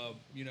skunked.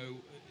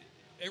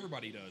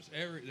 Everybody does.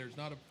 There's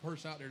not a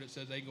person out there that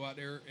says they can go out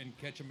there and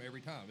catch them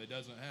every time. It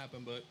doesn't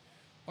happen. But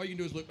all you can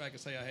do is look back and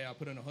say, hey, I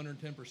put in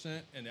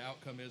 110%, and the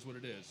outcome is what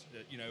it is.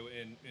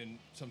 And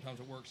sometimes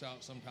it works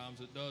out, sometimes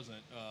it doesn't.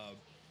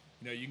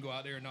 You can go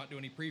out there and not do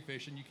any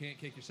pre-fishing. You can't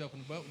kick yourself in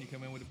the butt when you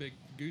come in with a big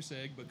goose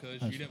egg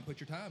because you didn't put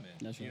your time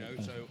in. That's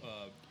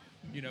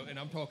right. And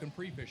I'm talking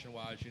pre-fishing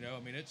wise.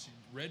 It's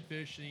red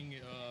fishing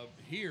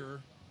here.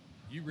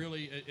 You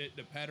really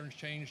the patterns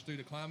change through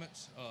the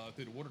climates,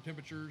 through the water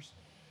temperatures.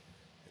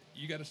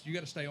 You got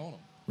to stay on them.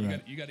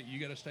 Right. You got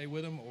to stay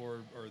with them, or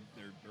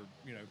they're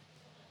You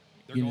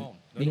know- gone.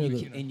 you know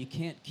They're- the- And you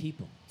can't keep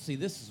them. See,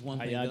 this is one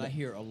thing I- that I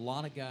hear a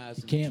lot of guys.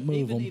 You in can't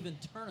move 'em. Even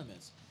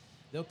tournaments,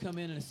 they'll come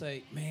in and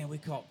say, "Man, we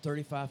caught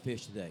 35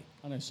 fish today,"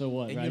 I know. So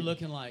what? and right? you're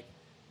looking like,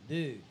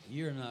 "Dude,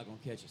 you're not going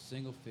to catch a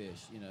single fish,"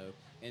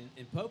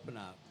 And Pope and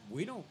I,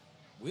 we don't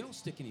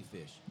stick any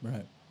fish.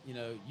 Right.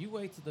 You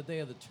wait till the day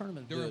of the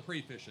tournament. to do During it.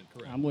 pre-fishing,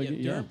 correct. I'm with you.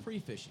 During Yeah.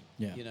 pre-fishing.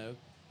 Yeah.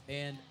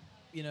 And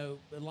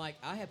but like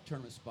I have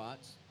tournament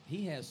spots.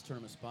 He has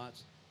tournament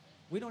spots.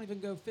 we don't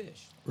even go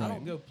fish. Right. I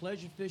don't go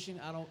pleasure fishing.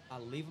 I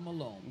leave them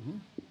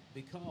alone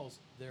because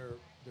they're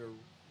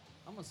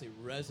I'm gonna say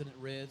resident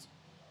reds,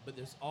 but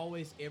there's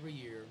always every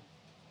year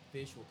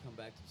fish will come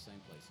back to the same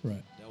places.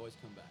 Right. They always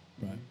come back.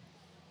 Right.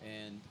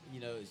 And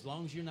as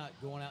long as you're not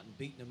going out and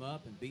beating them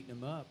up,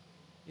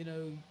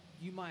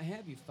 you might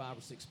have 5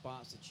 or 6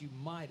 spots that you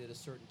might at a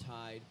certain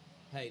tide.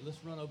 Hey,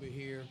 let's run over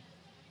here,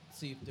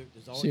 see if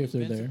there's always See if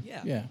they're been there.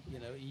 some- Yeah.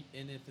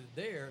 And if they're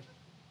there,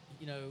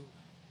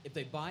 if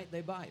they bite,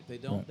 they bite. If they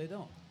don't, Right. they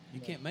don't. You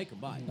can't make them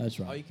bite. That's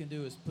right. All you can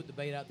do is put the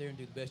bait out there and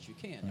do the best you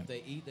can. Right. If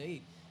they eat, they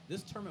eat.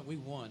 This tournament we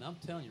won, I'm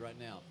telling you right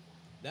now,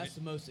 that's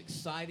the most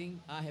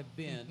exciting I have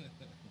been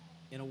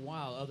in a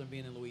while other than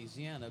being in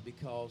Louisiana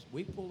because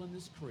we pull in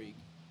this creek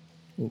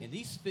Ooh. and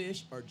these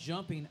fish are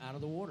jumping out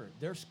of the water.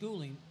 They're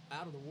schooling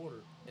out of the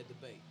water at the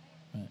bait.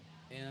 Right.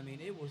 And, I mean,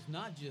 it was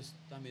not just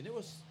 – I mean, there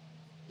was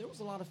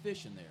a lot of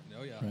fish in there.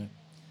 Oh, yeah. Right.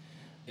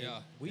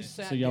 Yeah. We And-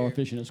 sat So y'all there. are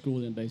fishing at school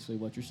then, basically,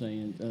 what you're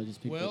saying.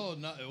 Just people. Well,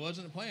 no, it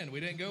wasn't a plan. We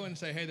didn't go and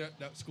say, hey,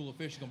 that school of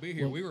fish is going to be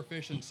here. Well- We were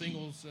fishing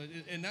singles,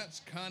 and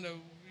that's kind of,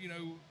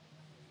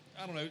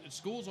 I don't know.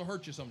 Schools will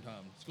hurt you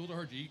sometimes. Schools will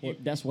hurt you. Well,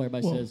 that's why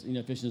everybody Well- says,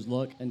 fishing is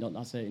luck. And don't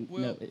I say,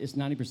 Well- it's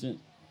 90%,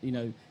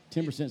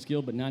 10%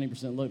 skill, but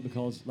 90% luck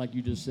because, like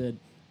you just said,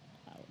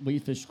 we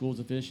fish schools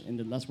of fish, and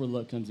then that's where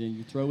luck comes in.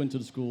 You throw into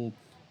the school,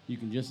 you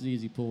can just as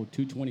easy pull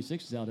 2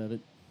 26s out of it,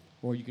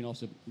 or you can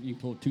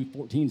pull 2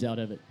 14s out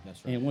of it.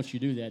 That's right. And once you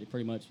do that, it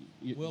pretty much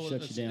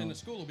shuts you down. And the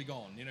school will be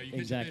gone. You catch a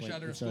Exactly. fish out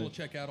there, And the school so- will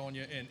check out on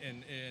you,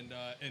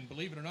 and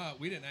believe it or not,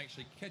 we didn't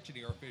actually catch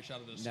any of our fish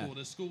out of the No. school.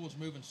 This school was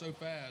moving so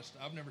fast.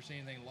 I've never seen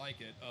anything like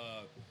it.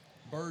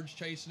 Birds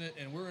chasing it,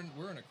 and we're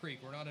in a creek.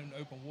 We're not in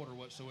open water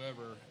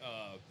whatsoever.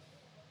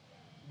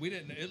 We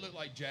didn't. It looked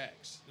like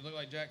jacks. It looked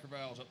like Jack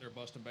Creval's up there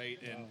busting bait,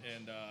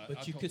 and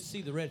But you could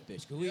see the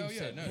redfish. Because we Oh, even yeah,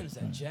 said, no. man, is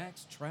that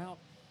Jack's trout?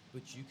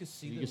 But you could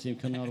see You could see 'em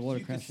coming out of the water,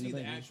 you could crashing see the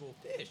the bait, yeah. actual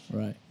fish.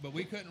 Right. But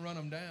we couldn't run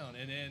them down,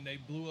 and then they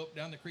blew up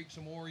down the creek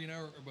some more,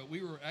 But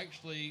we were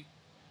actually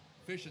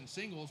fishing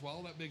singles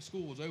while that big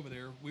school was over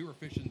there. We were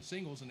fishing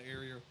singles in the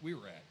area we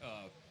were at,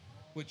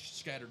 which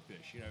scattered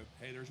fish.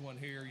 Hey, there's one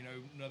here.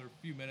 Another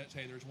few minutes.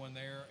 Hey, there's one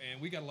there, and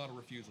we got a lot of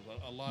refusals.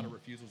 A lot of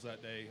refusals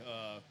that day.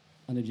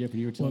 I know, Jeffrey,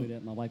 you were telling me Well-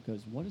 that. My wife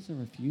goes, "What is a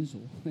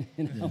refusal?"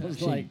 And I was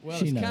she- like, Well,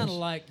 She it's kind of knows.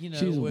 like,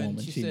 She's a when woman.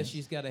 she She says knows.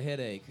 she's got a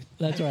headache.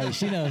 That's right.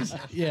 She knows.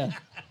 Yeah.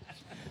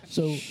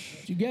 So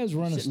you guys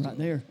run us sitting right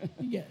there.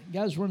 You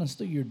guys run us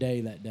through your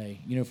day that day,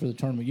 for the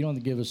tournament. You don't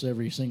have to give us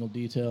every single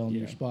detail on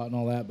your Yeah. spot and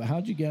all that. But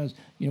how'd you guys,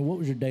 what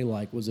was your day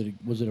like? Was it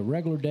a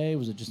regular day?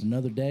 Was it just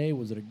another day?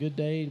 Was it a good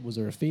day? Was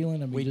there a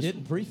feeling? I mean, We just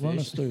didn't pre-fish. Run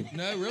us through.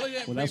 No, really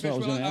didn't. Well, that's what I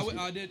was pre-fish.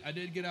 gonna ask you. I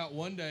did get out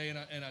one day,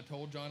 and I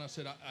told John. I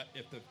said,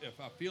 if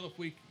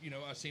we,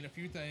 I've seen a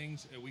few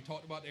things. We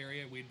talked about the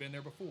area. We'd been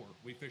there before.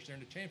 We fished there in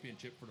the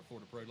championship for the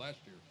Florida Pro last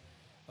year,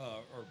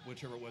 or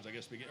whichever it was. I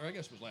guess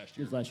it was last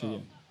year. It was last year, yeah.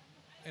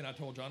 And I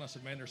told John, I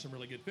said, man, there's some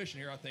really good fish in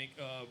here. I think,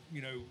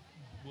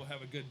 we'll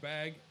have a good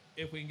bag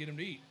if we can get them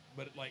to eat.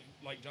 But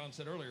like John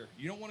said earlier,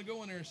 you don't want to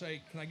go in there and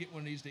say, can I get one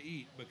of these to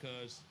eat?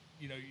 Because,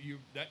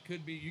 that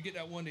could be, you get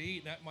that one to eat,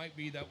 and that might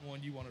be that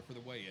one you wanted for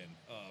the weigh-in.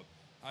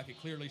 I could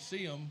clearly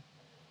see them,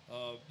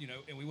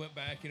 and we went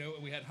back, and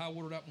we had high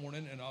water that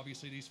morning. And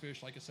obviously these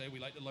fish, like I say, we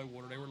like the low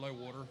water. They were low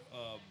water.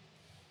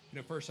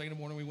 First thing in the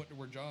morning, we went to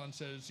where John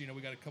says,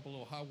 we got a couple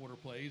little high water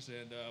plays,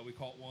 and we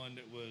caught one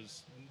that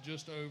was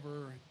just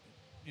over,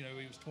 he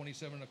was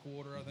 27 and a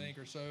quarter, I think,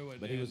 or so.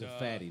 And, But he was a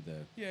fatty,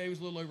 though. Yeah, he was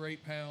a little over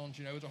 8 pounds.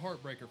 It was a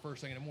heartbreaker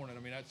first thing in the morning.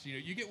 I mean, that's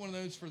you get one of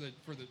those for the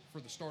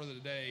start of the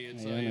day.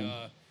 It's Yeah, I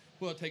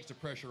know. it takes the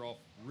pressure off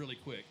really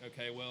quick.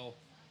 Okay, well,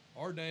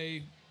 our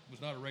day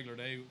was not a regular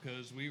day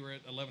because we were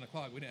at 11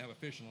 o'clock. We didn't have a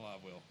fish in the live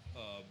well,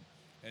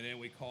 and then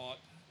we caught.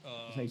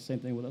 Hey, same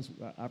thing with us.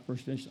 Our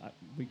first fish,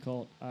 we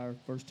caught our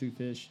first 2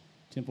 fish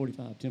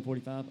 10:45.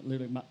 10:45,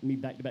 literally me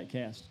back-to-back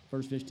cast.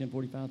 First fish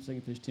 10:45,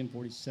 second fish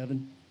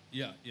 10:47.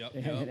 Yeah.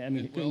 I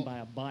mean, it couldn't buy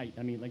a bite.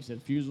 I mean, like I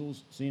said,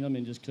 fusels, seen them,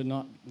 and just could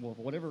not, well,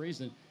 for whatever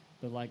reason.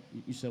 But like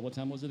you said, what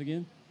time was it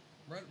again?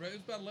 Right, it was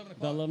about 11 o'clock.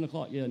 About 11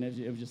 o'clock, yeah. And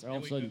it was just all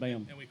of a sudden,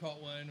 bam. And we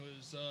caught one. It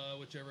was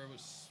whichever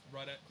was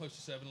right at close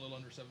to 7, a little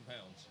under 7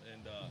 pounds,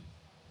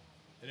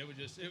 and it was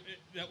just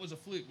that was a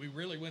fluke. We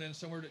really went in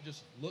somewhere that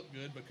just looked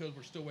good because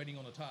we're still waiting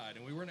on the tide,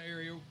 and we were in an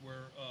area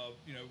where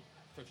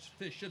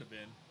fish should have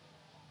been.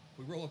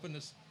 We roll up in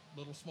this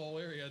little small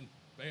area, and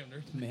bam,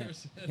 Man,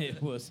 there's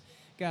it was,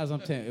 guys, I'm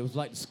telling you, it was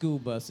like the school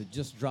bus that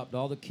just dropped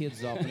all the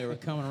kids off and they were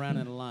coming around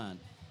in a line,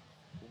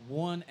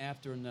 one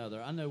after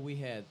another. I know we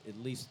had at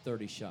least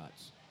 30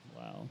 shots.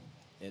 Wow.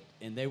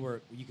 And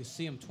you could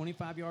see them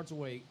 25 yards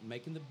away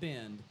making the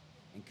bend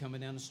and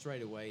coming down the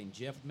straightaway. And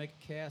Jeff would make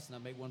a cast, and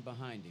I'd make one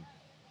behind him.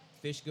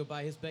 Fish go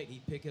by his bait,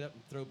 he'd pick it up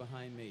and throw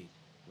behind me.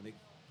 When they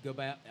go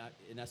back,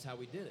 and that's how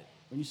we did it.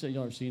 When you say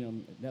y'all are seeing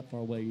them that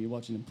far away, you're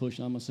watching them push,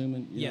 I'm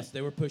assuming? Yes,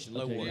 they were pushing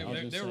low Okay, water. yeah, I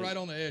was they gonna were say- right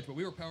on the edge, but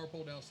we were power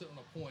pole down, sitting on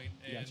a point,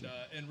 and Gotcha.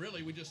 and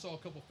really we just saw a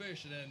couple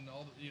fish, and then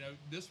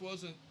this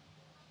wasn't.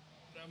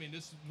 I mean,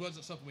 this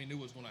wasn't something we knew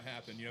was going to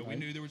happen. You know, we Right.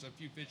 knew there was a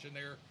few fish in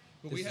there,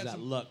 but This we is had that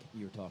some luck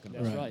you were talking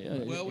about. That's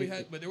right. Well,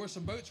 but there were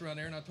some boats around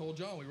there, and I told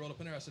John, we rolled up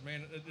in there. I said,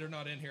 "Man, they're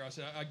not in here." I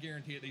said, "I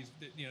guarantee it.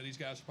 These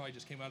guys probably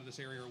just came out of this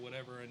area or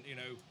whatever." And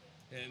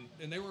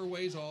and they were a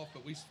ways off,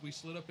 but we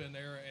slid up in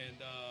there, and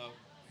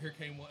here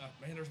came one.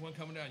 Man, there's one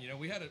coming down.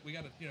 We got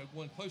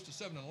one close to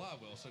 7 in a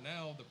live well. So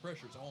now the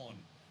pressure's on.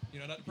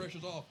 Not the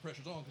pressure's off,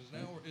 pressure's on, because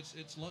now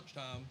it's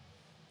lunchtime.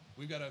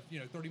 We've got a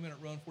 30-minute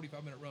run,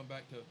 45-minute run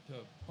back to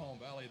Palm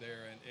Valley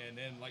there, and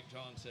then like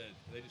John said,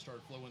 they just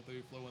started flowing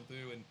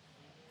through, and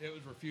it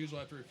was refusal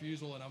after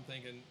refusal, and I'm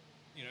thinking,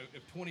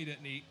 if 20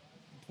 didn't eat,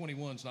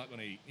 21's not going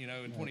to eat,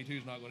 and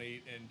 22's not going to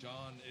eat, and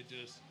John,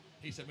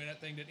 he said, man,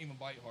 that thing didn't even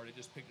bite hard, it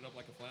just picked it up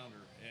like a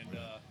flounder,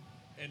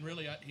 and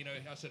really, I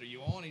said, are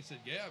you on? He said,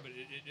 yeah, but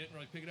it didn't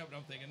really pick it up, and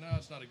I'm thinking, no,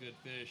 it's not a good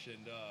fish,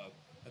 and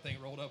I think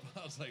it rolled up.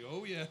 I was like,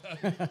 oh yeah,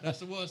 that's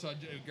the one. So I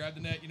grabbed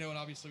the net, and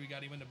obviously we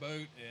got him in the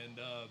boat, and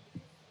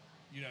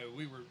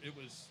it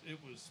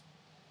was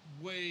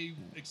way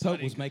exciting.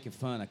 Pope was making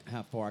fun of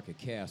how far I could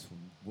cast from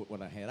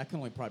what I had. I can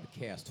only probably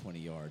cast 20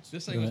 yards.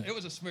 This thing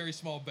was a very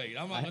small bait.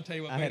 I'm not going to tell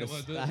you what bait it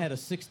was. I had a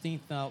 16th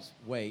ounce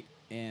weight,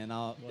 and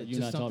you're just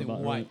not talking something about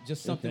white, early.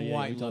 just something Okay, yeah,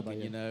 white you're talking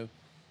looking, about,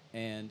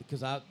 and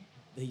because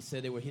he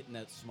said they were hitting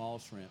that small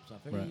shrimp, so I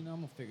figured, Right. I'm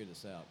gonna figure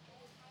this out.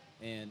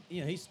 And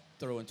he's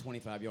throwing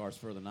 25 yards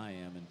further than I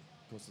am, and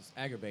of course it's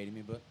aggravating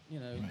me, but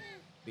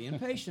being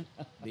patient,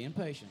 being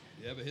patient.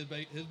 Yeah, but his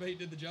bait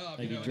did the job.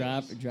 They could it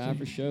drive was-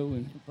 for show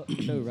and put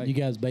the show, right? You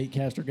guys bait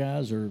caster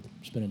guys or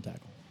spinning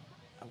tackle?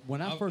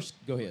 When I first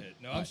go ahead.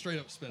 No, I'm straight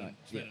up spinning.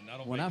 Yeah. I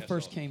don't. When bait I cast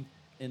first all. came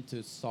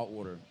into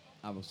saltwater,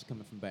 I was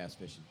coming from bass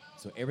fishing,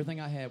 so everything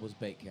I had was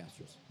bait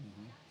casters,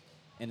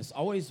 and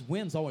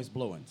wind's always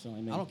blowing. So, I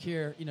mean- I don't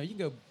care. You can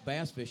go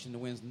bass fishing, the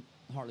wind's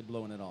hardly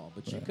blowing at all,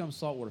 but you Right. come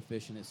saltwater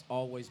fishing, it's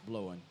always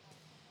blowing.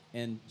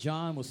 And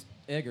John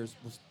Eggers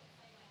was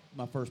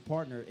my first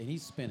partner, and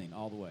he's spinning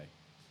all the way.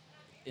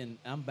 And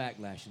I'm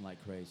backlashing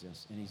like crazy.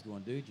 And he's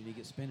going, dude, you need to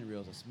get spinning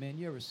reels. I said, man,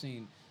 you ever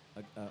seen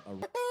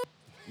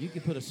you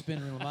can put a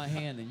spinning reel in my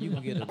hand and you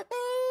can get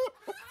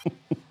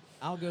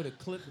I'll go to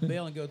clip the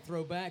bail and go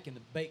throw back, and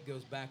the bait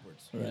goes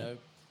backwards, Right.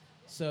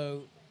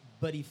 So,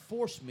 but he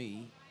forced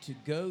me to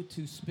go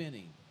to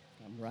spinning,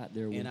 I'm right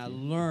there with and I you.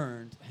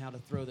 learned how to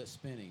throw that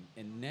spinning.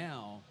 And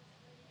now,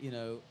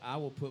 I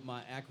will put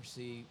my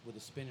accuracy with a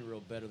spinning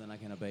reel better than I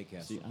can a bait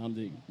caster. See,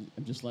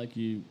 I'm just like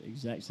you,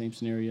 exact same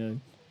scenario.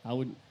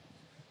 One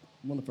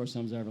of the first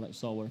times I ever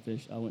saltwater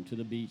fish, I went to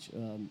the beach,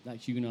 like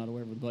Huguenot or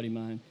whatever, with a buddy of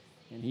mine,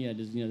 and he had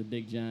this, the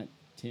big giant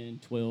 10,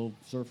 12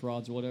 surf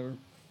rods or whatever,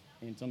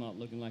 and so I'm not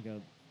looking like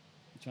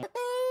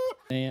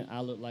man, I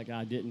looked like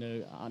I didn't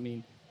know. I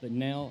mean, but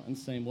now I'm the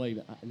same way.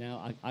 But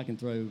now I can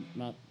throw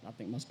my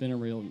spinning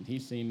reel, and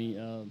he's seen me.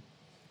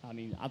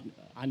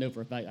 I know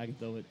for a fact I can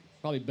throw it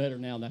probably better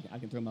now than I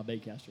can throw my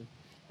bait caster.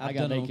 I I've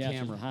got done it bait on casters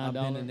camera. for high I've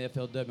dollar. been in the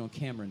FLW on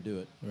camera and do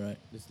it. Right.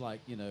 It's like,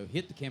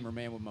 hit the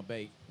cameraman with my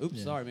bait. Oops,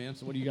 Yeah. sorry, man.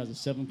 So what do you guys? A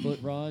 7-foot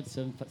rod,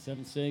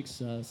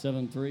 7.6,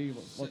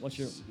 7.3. What's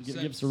your? Give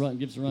us a run.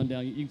 Give us a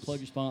rundown. You can plug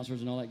your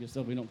sponsors and all that good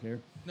stuff. We don't care.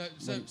 No,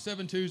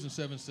 7.2s and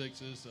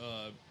 7.6s.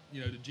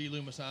 The G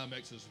Loomis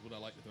IMX is what I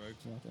like to throw.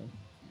 It's right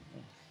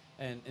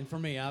there. And for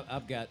me,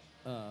 I've got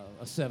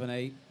a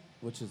 7.8,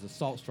 which is a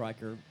Salt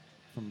Striker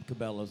from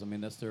Cabela's. I mean,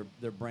 that's their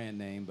brand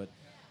name. But,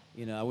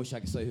 I wish I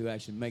could say who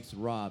actually makes the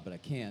rod, but I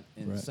can't.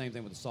 And Right. the same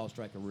thing with the Salt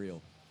Striker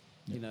reel.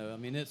 I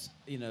mean, it's,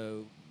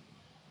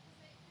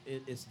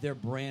 it's their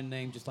brand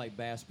name, just like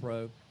Bass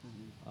Pro.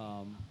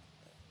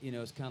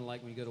 It's kind of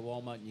like when you go to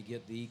Walmart and you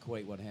get the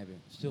Equate, what have you.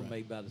 It's still Right.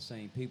 made by the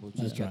same people. It's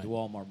That's just got right. the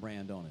Walmart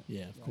brand on it.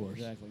 Yeah, of course.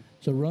 Exactly.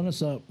 So run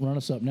us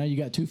up. Now you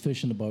got 2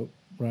 fish in the boat,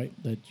 right?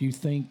 That you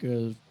think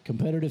are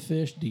competitive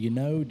fish. Do you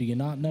know? Do you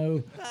not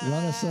know?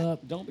 Run us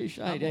up. Don't be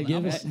shy.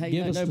 Give us the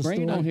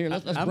bring it on story. here.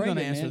 Let's I'm bring going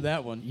to it, answer man.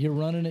 that one. You're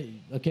running it.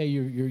 Okay,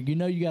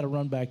 you got to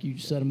run back. You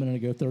said a minute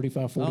ago,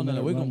 35, 40 Oh, no,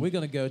 minute we're run.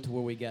 going to go to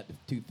where we got the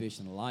 2 fish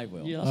in the live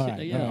well. Yeah, All let's,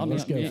 right, yeah. all right, I mean,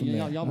 let's go from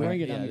there. y'all All bring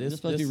right. it. I mean, it's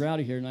supposed to be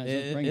rowdy here tonight. So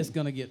let's bring It's it.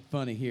 going to get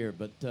funny here,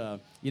 but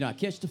I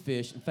catch the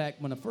fish. In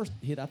fact, when I first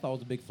hit, I thought it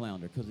was a big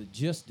flounder because it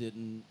just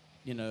didn't,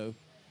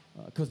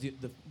 because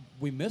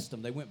we missed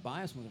them. They went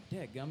by us and we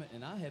went, dadgummit,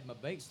 and I had my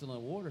bait still in the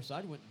water, so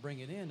I went to bring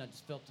it in. I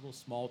just felt a little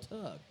small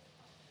tug,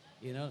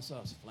 so I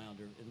was a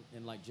flounder.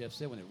 And like Jeff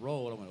said, when it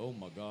rolled, I went, oh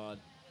my God,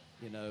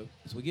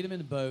 So we get him in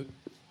the boat,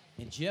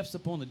 and Jeff's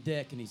up on the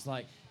deck, and he's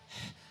like,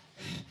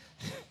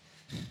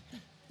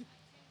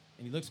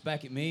 and he looks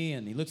back at me,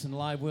 and he looks in the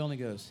live well, and he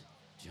goes,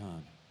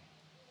 John,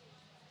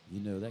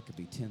 that could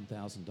be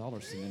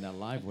 $10,000 sitting in that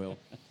live well.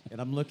 And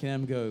I'm looking at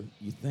him and go,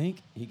 you think?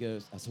 He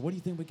goes, I said, what do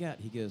you think we got?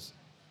 He goes,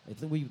 I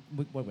think we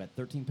got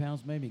 13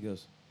 pounds maybe? He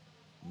goes,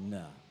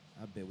 no,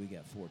 I bet we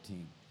got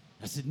 14.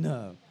 I said,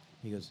 no.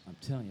 He goes, I'm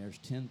telling you, there's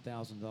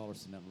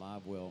 $10,000 in that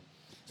live well.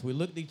 So we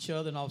looked at each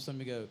other, and all of a sudden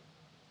we go,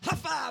 high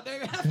five,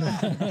 baby, high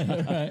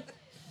five.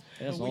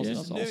 That's we awesome.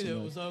 just That's knew awesome, that it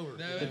man. was over.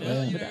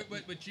 No,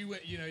 well, but you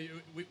went.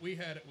 We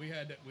had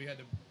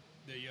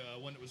the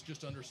one that was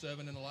just under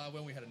 7 in the live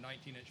well. We had a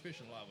 19-inch fish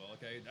in the live well.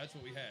 Okay, that's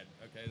what we had.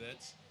 Okay,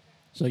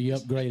 So you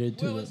upgraded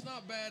to Well, the. it's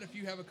not bad if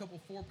you have a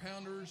couple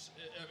 4-pounders.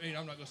 I mean,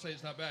 I'm not going to say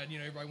it's not bad. You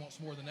know, everybody wants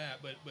more than that,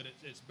 but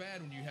it's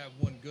bad when you have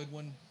one good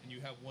one and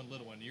you have one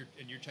little one,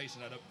 and you're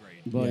chasing that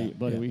upgrade.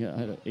 Buddy, Yeah. we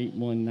had an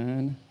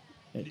 819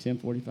 at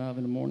 10:45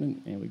 in the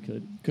morning, and we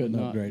Couldn't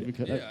not upgrade it. We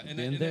could, Yeah, and,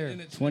 Been and, there. and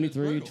it's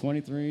 23, brutal.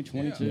 23,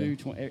 22, Yeah.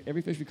 20,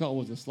 every fish we caught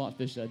was a slot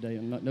fish that day.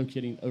 I'm not, no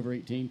kidding, over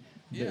 18.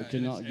 Yeah, That could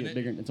and not it's- get and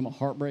bigger. It's almost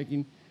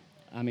heartbreaking.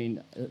 I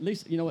mean, at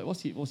least you know what?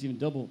 What's even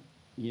double?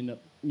 You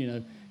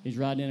know, he's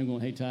riding in and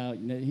going, "Hey, Ty,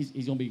 you know,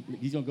 he's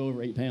gonna go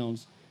over 8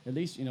 pounds. At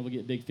least we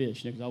get big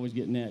fish. Because I always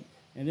getting that.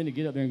 And then to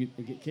get up there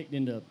and get kicked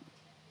into,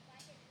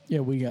 Yeah,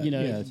 we got by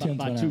tenth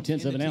by of an 2/10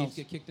 ounce. of In an the ounce.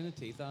 teeth, get kicked in the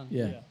teeth. Huh?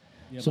 Yeah.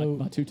 Yeah, So-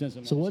 by 2/10 of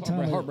an So ounce. what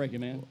time?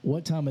 Heartbreaking, man.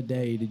 What time of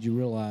day did you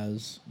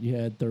realize you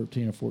had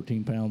 13 or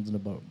 14 pounds in the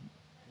boat?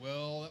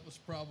 Well, that was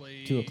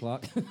probably 2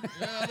 o'clock.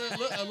 Yeah,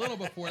 a little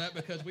before that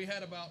because we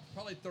had about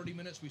probably 30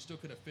 minutes. We still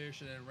could have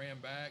fished and then ran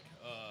back.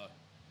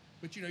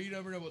 But you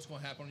never know what's going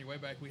to happen on your way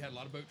back. We had a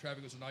lot of boat traffic.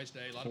 It was a nice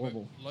day. A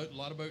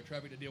lot of boat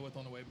traffic to deal with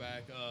on the way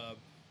back.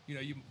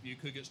 You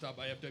could get stopped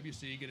by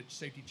FWC, get a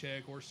safety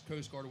check or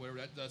Coast Guard or whatever.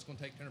 That's going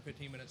to take 10 or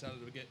 15 minutes out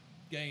of the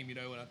game. And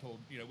I told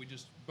we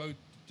just both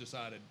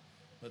decided,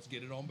 let's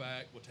get it on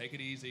back. We'll take it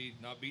easy,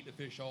 not beat the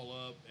fish all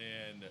up,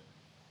 and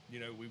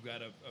we've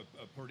got a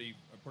pretty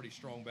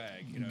strong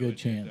bag. Good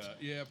chance.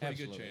 Pretty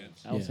Absolutely. good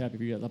chance. I was happy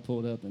for you guys. I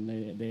pulled up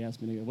and they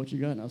asked me, they go, "What you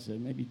got?" And I said,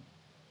 maybe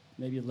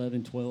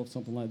 11, 12,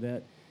 something like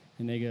that.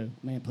 And they go,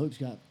 "Man, Pope's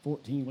got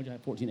 14. What you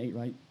have? 14.8,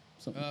 right?"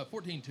 Something.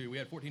 14.2. We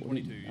had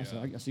 14.22. I said,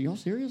 Yeah. I said, "Y'all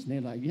serious?" And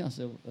they're like, "Yeah." I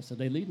said,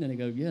 "They leading?" And they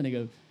go, "Yeah." And they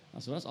go, I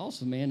said, "That's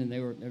awesome, man." And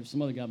there was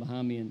some other guy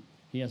behind me, and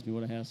he asked me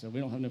what I had. So we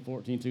don't have no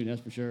 14.2,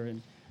 that's for sure.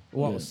 And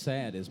What was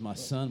sad is my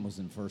son was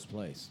in first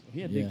place. he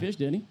had big Yeah. fish,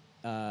 didn't he?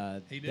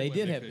 He did They win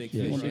did big have fish. big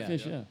Yeah. fish. Won Yeah. big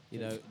fish, yeah. You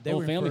know, The they whole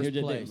were in family first here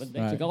did place. that. They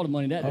Right. took all the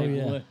money that Oh, day.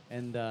 yeah. boy.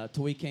 And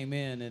till we came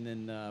in, and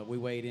then we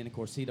weighed in. Of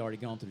course, he'd already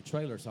gone to the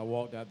trailer, so I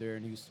walked out there,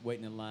 and he was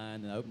waiting in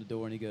line. And I opened the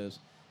door, and he goes,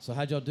 "So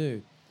how'd y'all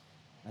do?"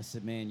 I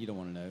said, "Man, you don't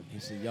want to know." He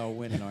said, "Y'all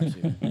winning, aren't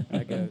you?"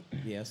 I go,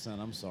 "Yeah, son,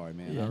 I'm sorry,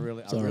 man. Yeah, I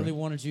really sorry.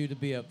 wanted you to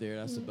be up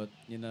there." I said, "But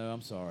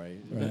I'm sorry.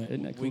 Right.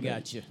 Isn't that cool We that-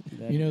 got you."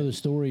 that- The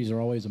stories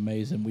are always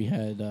amazing. We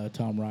had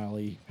Tom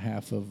Riley,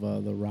 half of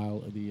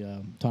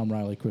Tom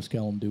Riley Chris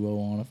Kellum duo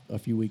on a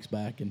few weeks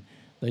back, and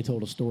they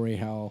told a story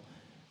how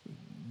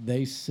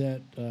they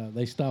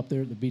stopped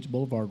there at the Beach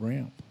Boulevard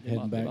ramp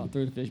heading back, about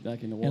threw the fish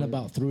back in the water. and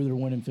about threw their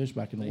winning fish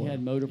back in the They water.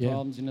 had motor Yeah.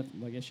 problems, and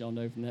I guess y'all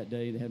know from that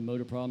day they had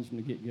motor problems from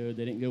the get-go.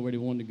 They didn't go where they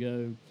wanted to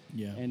go.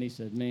 Yeah. And he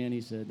said,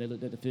 they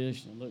looked at the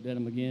fish and looked at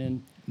them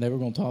again, They were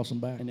going to toss them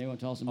back. and they were going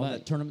to toss them Oh, back.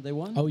 that tournament they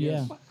won? Oh yeah,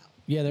 Yes.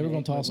 yeah. They were Yeah,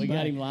 going to toss we them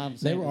got back. him live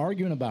They were Saturday.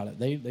 arguing about it.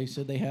 They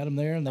said they had them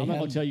there, and they I'm not had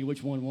going to 'em- tell you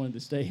which one wanted to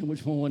stay and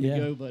which one wanted Yeah.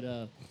 to go, but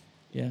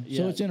Yeah. Yeah.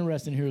 So it's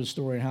interesting to hear the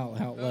story and how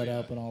it led yeah.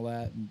 up and all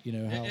that, and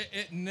how.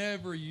 It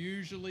never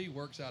usually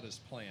works out as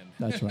planned.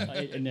 That's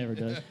right. it never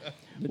does.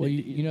 But Well,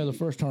 the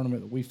first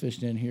tournament that we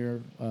fished in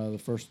here, the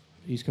first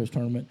East Coast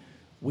tournament,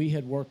 we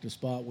had worked a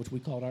spot which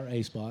we called our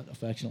A spot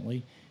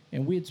affectionately,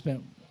 and we had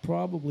spent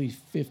probably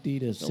 50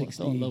 to Fell in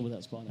 60 love with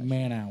that spot, actually.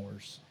 man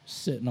hours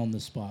sitting on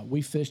this spot.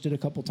 We fished it a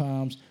couple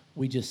times.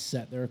 We just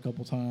sat there a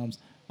couple times.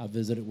 I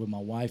visited with my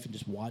wife and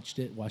just watched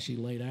it while she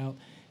laid out.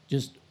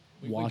 Just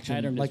We watching,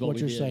 patterned is like what what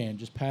we you're did. saying,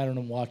 just patterning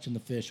and watching the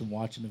fish and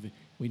watching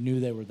we knew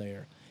they were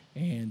there.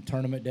 And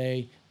tournament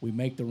day, we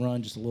make the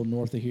run just a little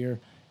north of here,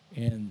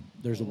 and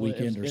there's a Well,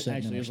 weekender it sitting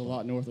actually in is a our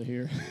lot north of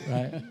here.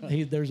 spot,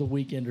 right? There's a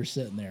weekender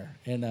sitting there,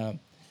 and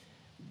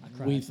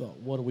we thought,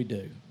 what do we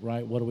do,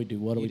 right? What do we do?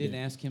 What do You we didn't do?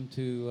 ask him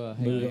to,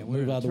 hey, Move- man, we're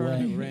move in a out of the way.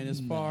 tournament, we ran this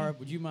No. far.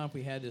 Would you mind if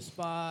we had this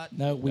spot?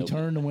 No, we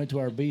turned and went to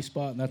our B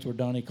spot, and that's where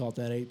Donnie caught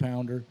that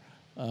 8-pounder.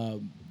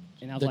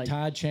 And I was The like,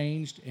 tide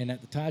changed, and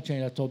at the tide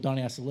change, I told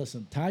Donnie, I said,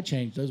 listen, tide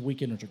changed, those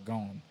weekenders are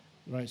gone.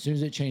 Right, as soon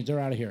as it changed, they're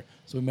out of here.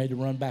 So we made the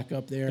run back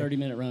up there.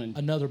 30-minute run.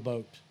 Another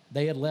boat.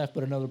 They had left,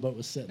 but another boat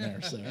was sitting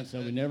there. So And so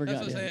we never That's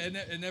got what I'm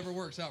there. saying. It never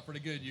works out pretty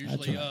good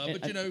usually. right.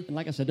 But And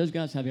like I said, those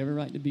guys have every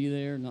right to be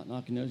there. Not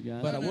knocking those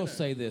guys. But I no, will no.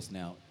 say this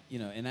now,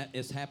 and that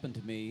it's happened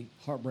to me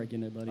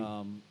Heartbreaking, though, buddy.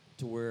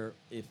 to where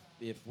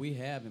if we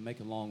have and make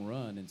a long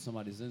run and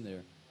somebody's in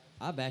there,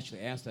 I've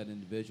actually asked that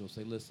individual,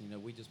 say, listen,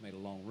 we just made a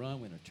long run,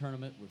 we're in a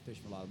tournament, we're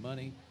fishing for a lot of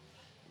money.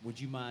 Would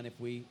you mind if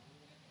we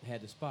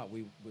had the spot?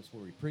 We was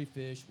where we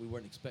pre-fished. We we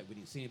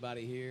didn't see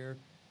anybody here.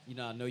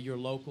 I know you're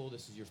local.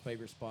 This is your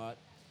favorite spot.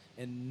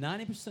 And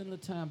 90% of the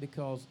time,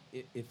 because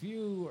if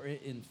you are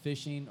in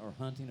fishing or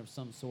hunting of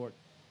some sort,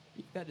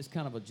 you've got this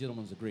kind of a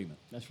gentleman's agreement.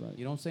 That's right.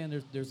 You know what I'm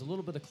saying? There's a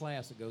little bit of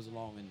class that goes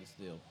along in this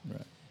deal.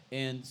 right.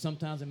 And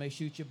sometimes they may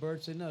shoot you a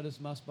bird, say, no, this is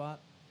my spot.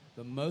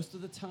 But most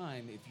of the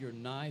time, if you're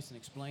nice and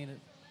explain it,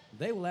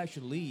 they will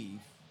actually leave.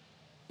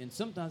 And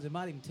sometimes they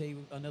might even tell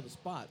you another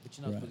spot, but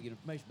you're not supposed to get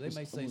information. But they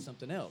may say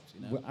something else,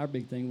 Well, our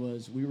big thing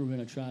was we were going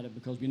to try to,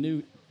 because we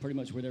knew pretty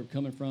much where they were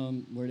coming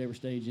from, where they were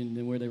staging, and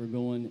then where they were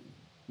going.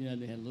 They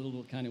had a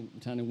little kind of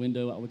tiny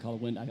window. I would call a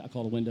window. I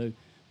call it a window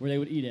where they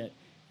would eat at.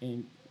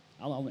 And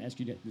I want to ask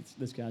you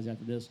this guys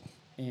after this.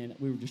 And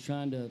we were just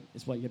trying to.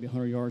 It's like you got to be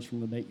 100 yards from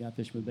the bait guy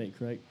fishing with bait,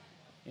 correct?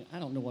 and I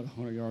don't know what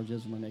 100 yards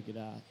is with my naked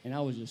eye. And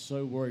I was just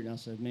so worried. And I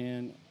said,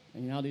 man,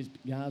 and you know how these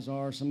guys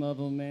are. Some of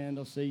them, man,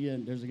 they'll see you.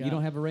 And there's a guy. You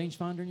don't have a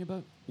rangefinder in your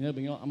boat? You know,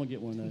 but I'm gonna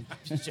get one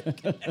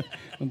though.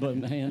 But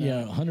man,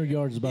 Yeah, 100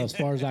 yards is about as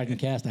far as I can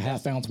cast a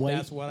half-ounce weight.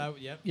 That's what I.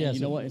 Yep. Yeah, you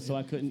so- know what? And so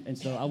I couldn't, and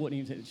so I wouldn't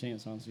even take the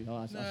chance, honestly.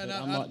 I said,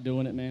 I'm not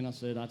doing it, man. I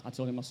said, I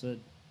told him, I said,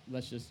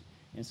 let's just.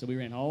 And so we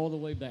ran all the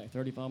way back,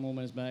 35 more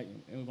minutes back,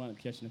 and we wound up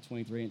catching a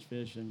 23-inch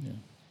fish.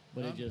 And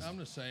but it just. I'm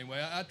the same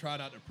way. I try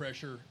not to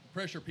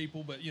pressure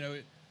people, but you know,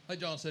 like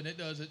John said,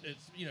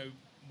 it's you know,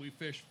 we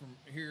fished from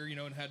here, you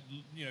know, and had,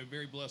 you know,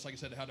 very blessed, like I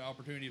said, had the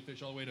opportunity to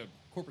fish all the way to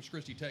Corpus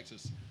Christi,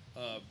 Texas.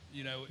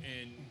 You know,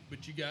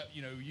 but you got,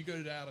 you know, you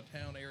go to out of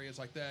town areas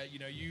like that, you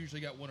know, you usually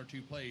got one or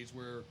two plays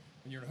where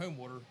when you're in home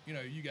water, you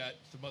know, you got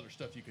some other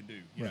stuff you can do,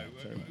 you know,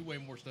 way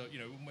more stuff, you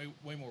know,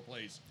 way more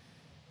plays.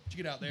 But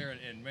you get out there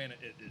and man,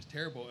 it's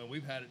terrible. And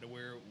we've had it to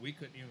where we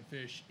couldn't even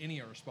fish any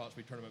of our spots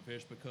we tournament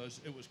fish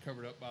because it was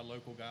covered up by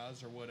local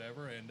guys or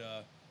whatever. And,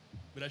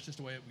 but that's just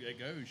the way it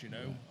goes, you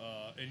know.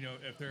 And you know,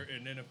 if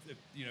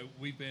you know,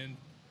 we've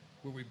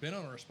been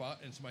on our spot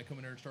and somebody come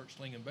in there and start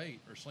slinging bait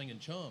or slinging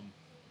chum,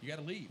 you got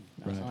to leave.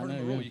 That's a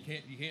tournament rule. You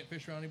can't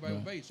fish around anybody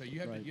with bait. So you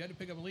have to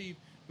pick up and leave,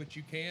 but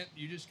you can't.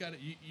 You just got to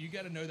you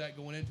got to know that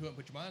going into it and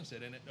put your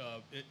mindset in it.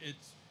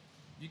 It's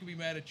you can be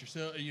mad at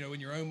yourself, you know, in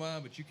your own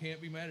mind, but you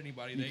can't be mad at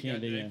anybody.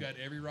 They've got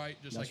every right,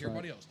 just like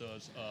everybody else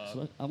does.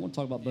 So I want to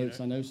talk about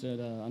boats. I know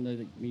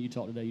that you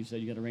talked today. You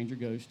said you got a Ranger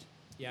Ghost.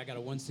 Yeah, I got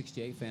a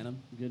 168 Phantom.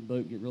 Good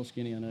boat, get real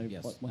skinny. I know.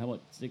 Yes. How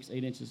about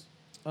 6-8 inches?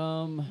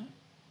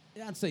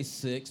 Yeah, I'd say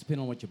 6,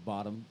 depending on what your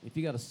bottom. If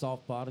you got a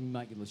soft bottom, you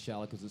might get a little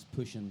shallow because it's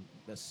pushing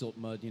that silt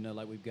mud, you know,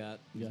 like we've got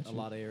Gotcha. a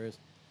lot of areas.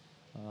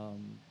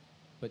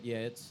 But yeah,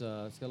 it's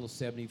got a little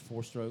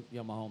 74-stroke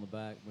Yamaha on the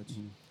back, which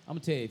I'm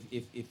gonna tell you,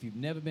 if you've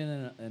never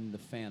been in the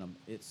Phantom,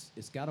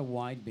 it's got a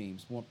wide beam.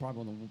 It's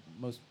probably one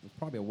of the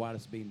probably the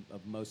widest beam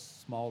of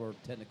most smaller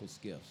technical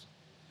skiffs.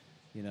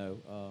 You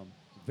know,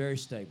 very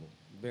stable,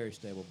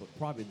 but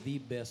probably the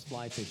best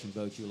fly fishing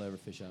boat you'll ever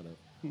fish out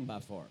of by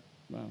far.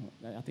 Wow.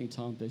 I think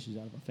Tom fishes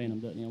out of a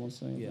Phantom, doesn't he? I want to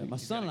say. Yeah, my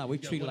son and I, we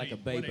treat it like a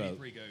bay boat.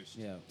 Ghost.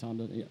 Yeah, Tom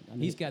does. Yeah, I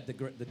know. he's got the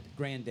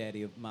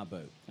granddaddy of my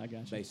boat. I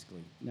got you.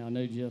 Basically. Now I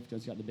know Jeff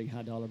has got the big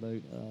 $high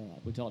boat.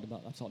 I talked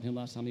to him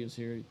last time he was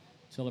here.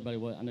 Tell everybody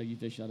what I know. You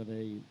fish out of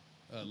a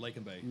Lake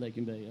and Bay. Lake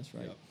and Bay. That's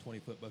right. Yep,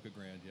 20-foot bucket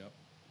grand. Yep.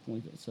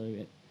 20 foot.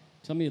 So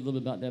tell me a little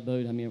bit about that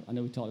boat. I mean, I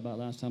know we talked about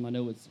it last time. I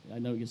know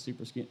it gets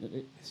super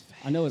skinny.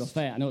 I know it's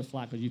fast. I know it's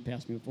flat because you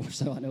passed me before,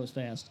 so I know it's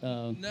fast.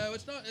 No,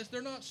 it's not.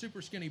 They're not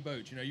super skinny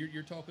boats. You know,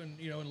 you're talking,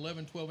 you know, an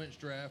 11, 12-inch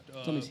draft.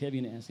 Somebody's heavy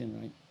in the ass end,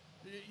 right?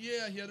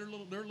 Yeah,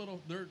 they're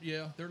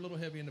a little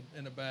heavy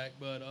in the back,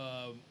 but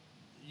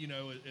you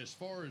know, as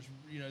far as,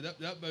 you know,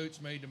 that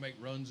boat's made to make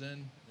runs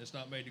in. It's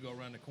not made to go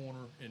around the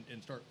corner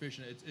and start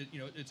fishing. You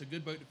know, it's a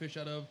good boat to fish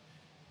out of.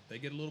 They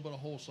get a little bit of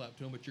hole slap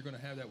to them, but you're going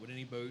to have that with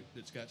any boat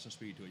that's got some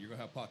speed to it. You're going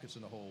to have pockets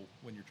in the hole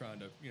when you're trying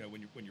to, you know,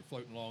 when you're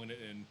floating along in it,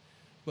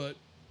 but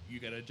you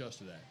got to adjust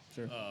to that.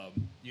 Sure.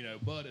 You know,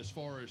 but as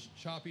far as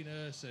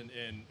choppiness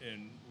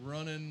and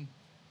running,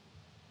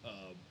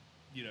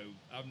 you know,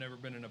 I've never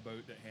been in a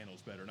boat that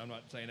handles better. And I'm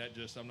not saying that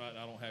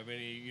I don't have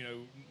any, you know,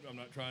 I'm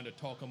not trying to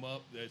talk them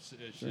up. It's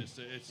just,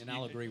 And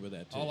I'll agree with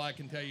that, too. All I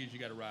can tell you is you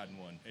got to ride in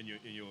one, and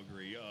you'll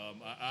agree.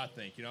 I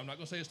think, you know, I'm not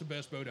going to say it's the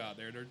best boat out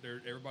there.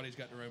 Everybody's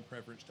got their own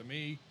preference. To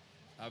me,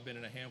 I've been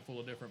in a handful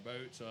of different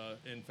boats,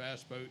 in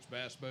fast boats,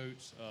 bass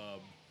boats.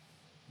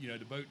 You know,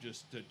 the boat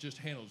just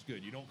handles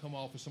good. You don't come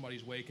off of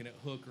somebody's wake and it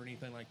hook or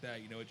anything like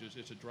that. You know,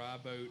 it's a dry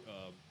boat.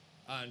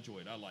 I enjoy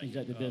it. I like it. Is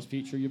that the best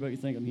feature of your boat? You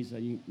think? I mean, he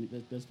said the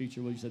best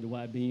feature was, you said, the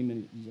wide beam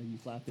and you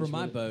fly fish. For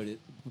my with it. boat,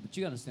 but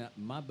you got to understand,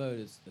 my boat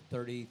is a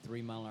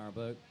 33-mile-an-hour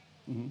boat.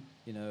 Mm-hmm.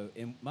 You know,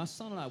 and my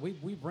son and I,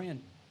 we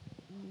ran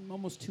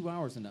almost 2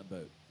 hours in that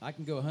boat. I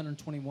can go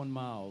 121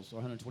 miles or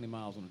 120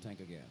 miles on a tank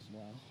of gas.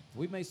 Wow.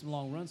 We've made some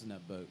long runs in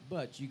that boat,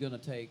 but you're going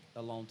to take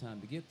a long time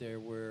to get there,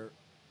 where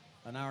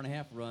an hour and a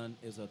half run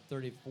is a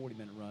 30,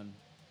 40-minute run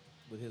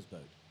with his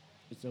boat.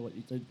 So what do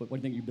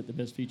you think the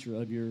best feature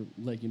of your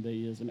Lake and Bay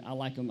is? I mean, I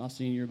like them. I've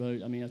seen your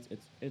boat. I mean,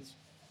 it's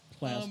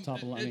class top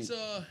of the line. It's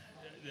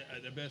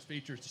the best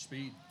feature is the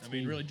speed. I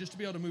mean, really, just to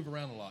be able to move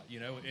around a lot, you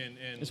know,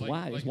 and it's like,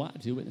 wide. It's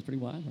wide too. It's pretty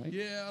wide, right?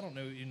 Yeah, I don't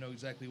know, you know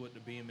exactly what the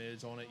beam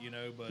is on it, you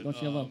know, but Don't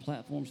you have a lot of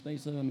platform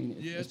space though? I mean,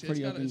 it's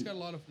pretty open. It's got a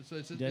lot of.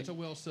 It's a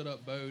well set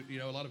up boat. You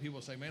know, a lot of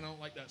people say, man, I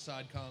don't like that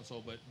side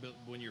console, but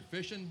when you're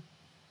fishing,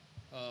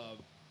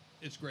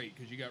 it's great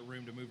because you got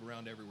room to move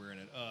around everywhere in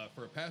it.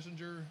 For a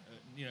passenger,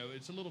 you know,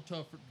 it's a little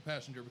tough for the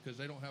passenger because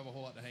they don't have a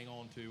whole lot to hang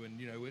on to, and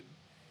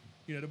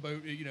the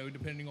boat, you know,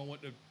 depending on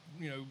what the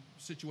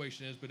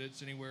situation is, but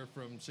it's anywhere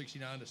from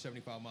 69 to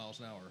 75 miles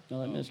an hour. Now,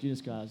 let me ask you this,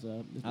 guys.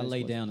 I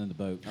lay down in the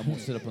boat. I won't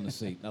sit up on the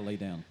seat. I lay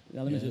down.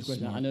 Now, let me ask you this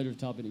question. smart. I know there's a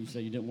topic that you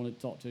said you didn't want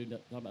to talk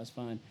about. That's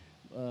fine.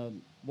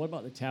 What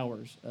about the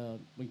towers?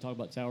 We can talk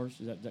about towers.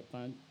 Is that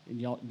fine? And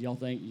do y'all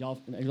think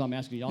I'm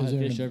asking y'all Is have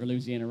there fished an- over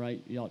Louisiana,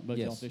 right? Both y'all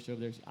Yes. fished over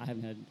there. I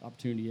haven't had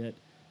opportunity yet.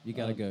 You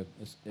got to go.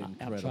 It's I've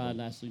incredible. tried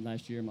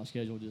last year. My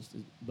schedule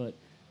but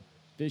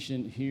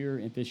fishing here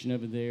and fishing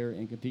over there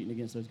and competing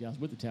against those guys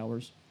with the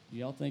towers, do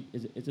y'all think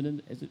is it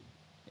an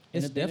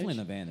It's definitely an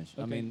advantage? advantage.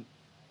 I Okay. mean,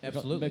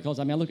 absolutely. Because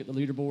I mean I look at the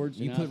leaderboards.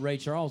 You and put Ray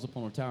Charles up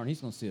on a tower and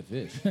he's going to see a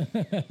fish.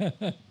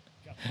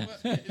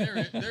 Well,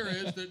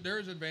 there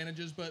is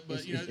advantages, but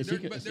you know,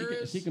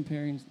 is he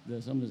comparing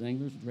some of his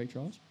anglers with Ray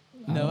Charles?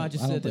 No, I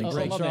just I don't said that think so.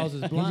 Ray Oh, my Charles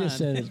bad. is He blind. just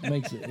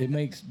said it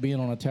makes being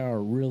on a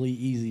tower really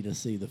easy to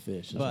see the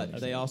fish. is what But he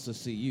they said. also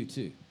see you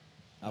too.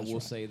 I That's will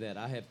right. say that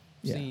I have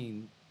Yeah.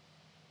 seen,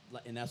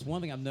 and that's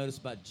one thing I've noticed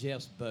about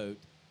Jeff's boat.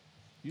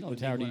 You don't when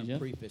have a tower, he do you, went Jeff?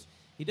 pre-fish.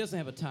 He doesn't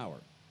have a tower.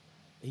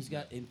 He's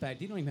got, in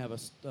fact, you don't even have I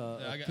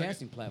a got-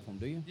 casting platform,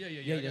 do you?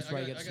 yeah. That's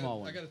right. You got a small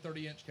one. I got a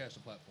 30-inch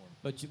casting platform.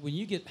 But when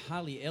you get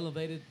highly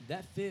elevated,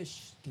 that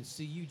fish can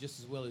see you just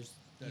as well as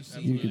you That's see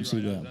absolutely You can see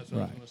right. them, That's what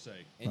I was right. going to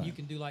say. and you Right.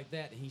 can do like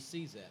that, and he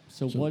sees that.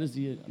 So, So- what is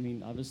the? I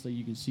mean, obviously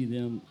you can see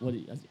them.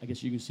 I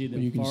guess you can see them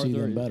Well, you can see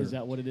farther. them better. Is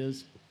that what it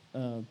is?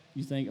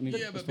 You think? I mean,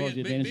 Yeah, as but far as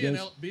the advantage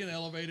goes, being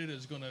elevated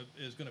is going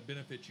to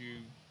benefit you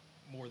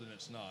more than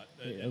it's not.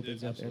 it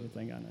opens up absolutely-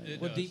 everything I know.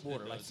 It Well, does, deep it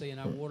water, like does. say in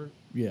our water,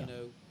 Yeah. you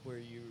know, where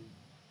you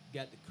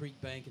got the creek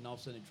bank and all of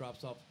a sudden it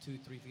drops off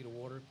 2-3 feet of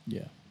water.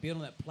 Yeah. Being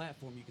on that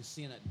platform, you can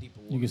see in that deeper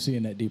water. You can see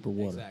in that deeper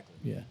water.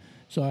 Exactly. Yeah.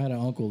 So I had an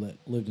uncle that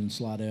lived in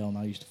Slidell, and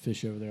I used to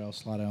fish over there. I was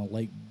Slidell,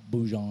 Lake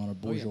Boujon or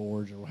Oh, yeah.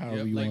 Bourgeois or however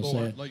Yep, you want to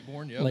say it. Lake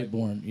Bourne, yeah. Lake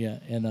Bourne, yeah.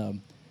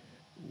 And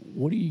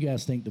what do you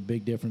guys think the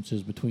big difference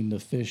is between the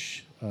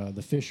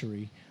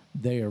fishery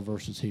there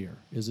versus here?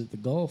 Is it the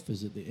Gulf?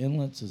 Is it the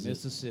inlets? Is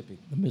Mississippi.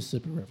 it the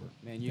Mississippi River?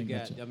 Man, I you think got,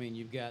 that's it. I mean,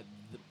 you've got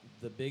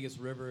the biggest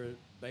river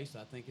base,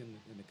 I think, in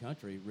the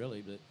country,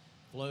 really, that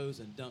flows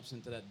and dumps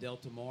into that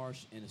Delta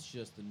Marsh, and it's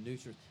just the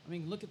nutrients. I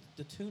mean, look at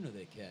the tuna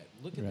they catch.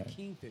 Look at Right. the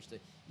kingfish.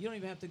 You don't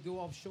even have to go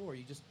offshore.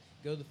 You just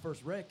go to the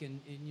first wreck, and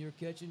you're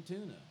catching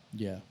tuna.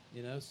 Yeah.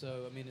 You know,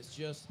 so, I mean, it's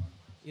just,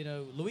 you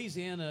know,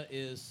 Louisiana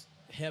is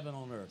heaven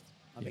on earth.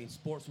 I Yeah. mean,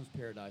 sportsman's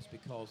paradise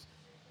because,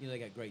 you know, they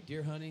got great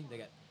deer hunting. They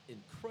got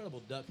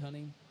incredible duck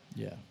hunting.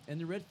 Yeah. And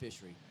the red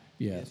fishery.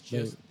 Yeah, It's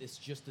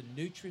just the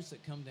nutrients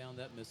that come down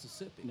that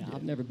Mississippi. Now,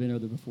 I've never been over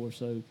there before,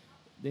 so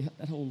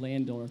that whole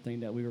landowner thing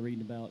that we were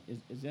reading about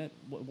is that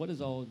what is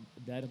all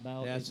that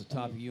about? That's a I mean,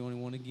 topic you only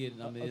want to get.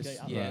 I mean, okay, it's,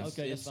 I- yeah,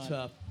 okay, it's that's fine.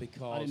 tough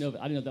because I didn't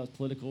know if that was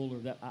political or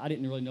that I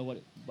didn't really know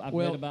what I've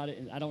Well- read about it,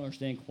 and I don't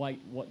understand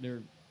quite what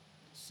they're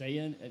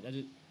saying.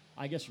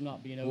 I guess from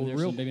not being over Well, there,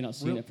 so maybe not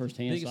seeing it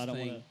firsthand, so biggest I don't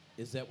thing want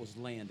is that was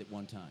land at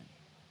one time.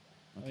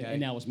 to. Okay.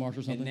 And now it's marsh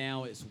or something. And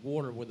now it's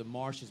water where the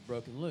marsh is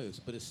broken loose,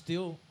 but it's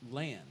still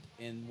land.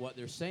 And what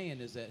they're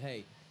saying is that,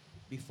 hey,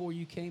 before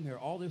you came here,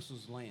 all this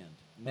was land.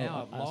 Now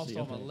I I've lost see,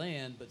 all my okay.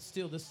 land, but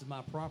still this is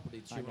my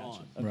property that I you're got on.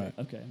 you. Okay, Right.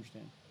 okay, I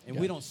understand. And Got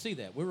we it. don't see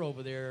that. We're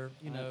over there,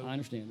 you know. I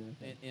understand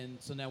that. Okay.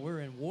 And so now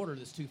we're in water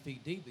that's 2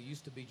 feet deep. That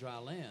used to be dry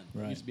land. It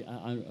Right. used to be,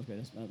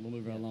 okay, we'll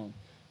move right along.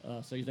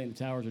 So you think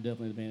the towers are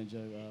definitely an advantage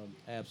of?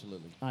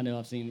 Absolutely. I know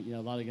I've seen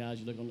a lot of guys.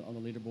 You look on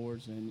the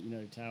leaderboards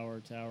and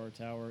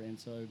tower, and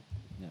so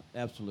Yeah,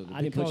 absolutely.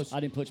 I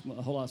didn't put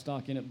a whole lot of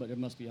stock in it, but there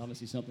must be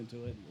obviously something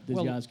to it. These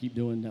Well- guys keep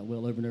doing that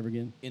well over and over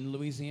again. in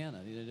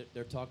Louisiana,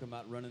 they're talking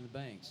about running the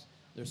banks.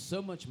 There's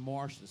so much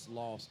marsh that's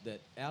lost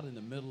that out in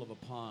the middle of a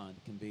pond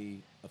can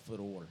be a foot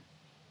of water,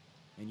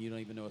 and you don't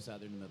even know it's out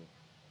there in the middle.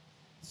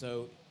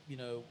 So,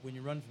 when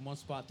you're running from one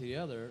spot to the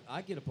other,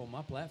 I get up on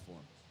my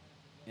platform,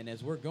 and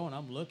as we're going,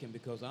 I'm looking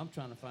because I'm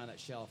trying to find that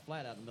shallow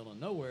flat out in the middle of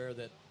nowhere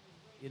that,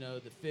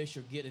 the fish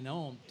are getting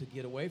on to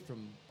get away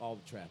from all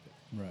the traffic.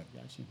 Right.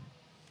 Gotcha.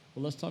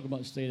 Well, let's talk about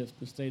the state of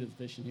the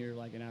fishing here,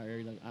 like in our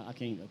area. Like I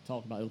can't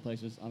talk about other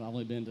places. I've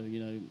only been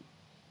to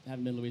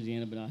haven't been to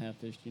Louisiana, but I have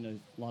fished a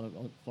lot of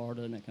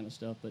Florida and that kind of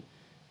stuff. But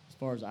as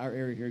far as our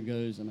area here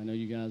goes, I know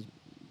you guys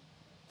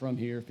from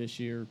here fish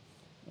here,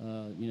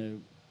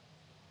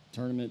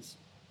 tournaments,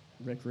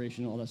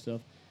 recreational, all that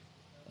stuff.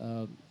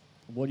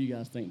 What do you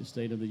guys think the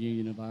state of the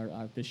union of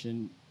our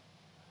fishing?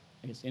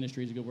 I guess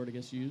industry is a good word, I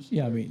guess, to use.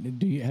 Yeah, I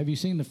mean, have you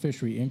seen the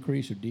fishery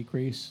increase or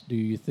decrease? Do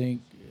you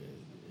think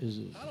is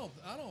it? I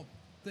don't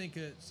think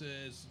it's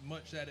as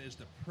much that is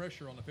the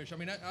pressure on the fish. I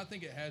mean, I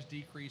think it has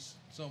decreased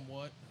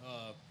somewhat.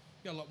 You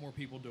got a lot more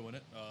people doing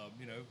it.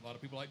 A lot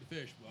of people like to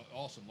fish. Well,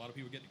 awesome. A lot of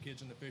people get the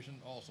kids into fishing.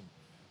 Awesome.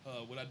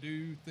 What I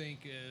do think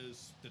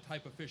is the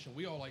type of fishing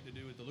we all like to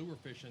do is the lure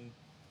fishing.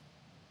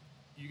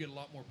 You get a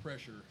lot more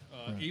pressure,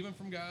 Right. even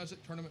from guys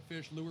that tournament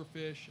fish, lure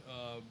fish.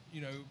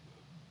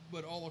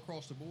 But all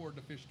across the board,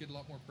 the fish get a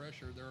lot more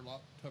pressure. They're a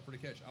lot tougher to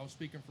catch. I was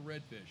speaking for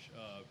redfish,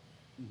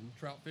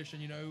 trout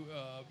fishing.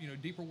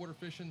 Deeper water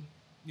fishing.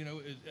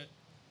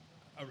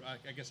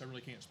 I guess I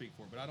really can't speak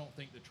for it, but I don't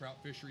think the trout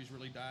fisheries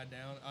really died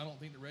down. I don't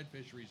think the red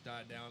fisheries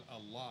died down a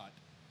lot.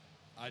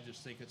 I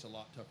just think it's a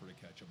lot tougher to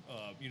catch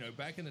them.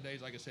 Back in the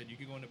days, like I said, you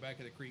could go in the back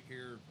of the creek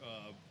here,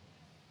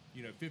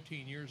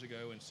 15 years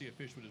ago and see a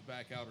fish with his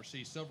back out or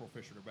see several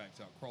fish with their backs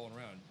out crawling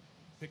around.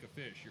 Pick a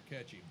fish, you're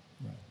catching him.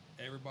 Right.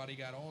 everybody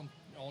got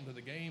onto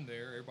the game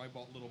there. Everybody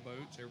bought little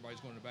boats. Everybody's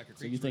going to the back of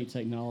So you creeks. think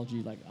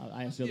technology, like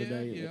I asked the other Yeah,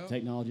 day, yeah.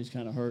 technology's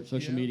kind of hurt.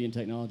 Social Yeah. media and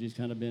technology's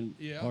kind of been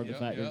part of the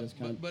factor that's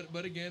kind of.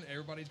 But again,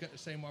 everybody's got the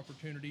same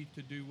opportunity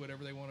to do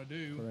whatever they want to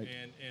do. Correct.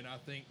 And I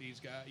think these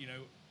guys,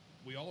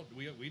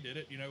 we did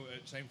it.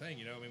 Same thing.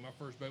 I mean, my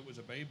first boat was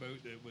a bay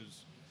boat that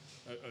was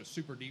a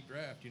super deep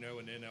draft. And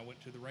then I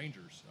went to the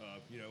Rangers.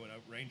 And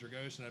a Ranger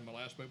Ghost, and then my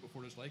last boat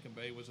before this Lake and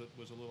Bay was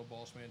a little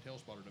Boss Man tail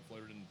spotter that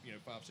floated in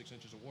 5-6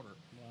 inches of water.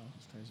 Wow,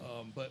 that's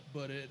crazy.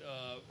 But it.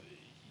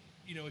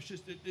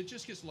 It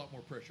just gets a lot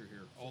more pressure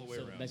here all the way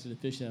So around. basically,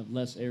 the fish have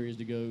less areas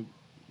to go,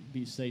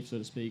 be safe, so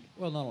to speak.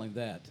 Well, not only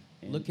that,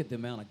 And- look at the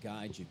amount of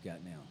guides you've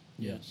got now.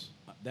 Yes.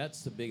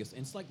 That's the biggest.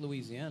 And it's like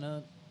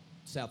Louisiana,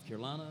 South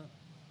Carolina,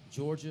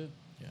 Georgia.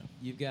 Yeah.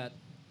 You've got,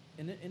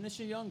 and it's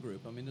a young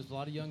group. I mean, there's a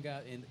lot of young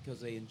guys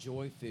because they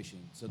enjoy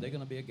fishing. So they're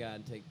going to be a guide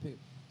and take pick.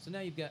 So now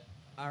you've got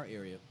our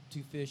area,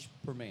 2 fish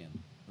per man,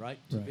 right?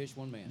 2 Right. fish,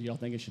 1 man. Do y'all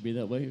think it should be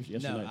that way? Or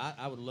yes or No, no?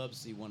 I would love to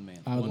see 1 man.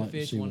 I would 1 like to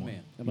fish, see 1 one.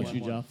 man. How about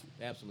you, One. Joff?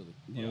 Absolutely.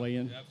 Want to weigh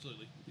in?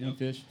 Absolutely. Young Yep.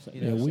 fish?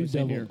 You Yeah, know, we've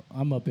same doubled. here.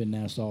 I'm up in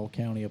Nassau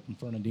County, up in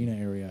Fernandina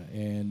area,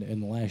 and in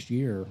the last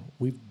year,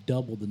 we've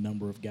doubled the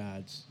number of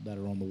guides that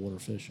are on the water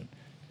fishing.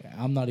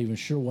 I'm not even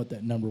sure what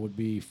that number would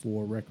be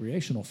for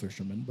recreational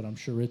fishermen, but I'm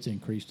sure it's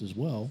increased as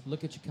well.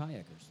 Look at your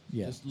kayakers.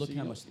 Yeah. Just look So how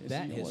you know- much so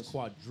that you know has what's-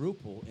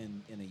 quadrupled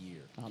in a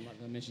year. I'm not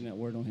going to mention that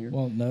word on here.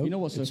 Well, no, You know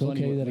what's so it's funny?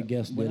 okay When- that a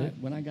guest when did I, it.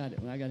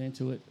 When I got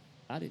into it,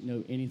 I didn't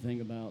know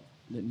anything about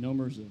the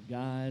numbers of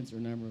guides or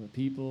number of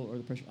people or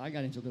the pressure. I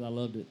got into it because I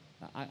loved it.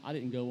 I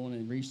didn't go on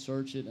and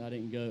research it. I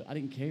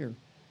didn't care,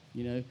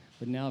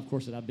 But now, of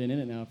course, that I've been in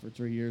it now for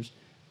 3 years,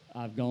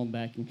 I've gone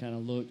back and kind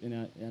of looked,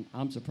 and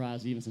I'm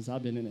surprised even since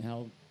I've been in it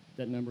how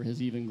that number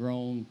has even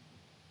grown.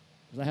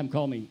 Because I have them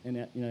call me and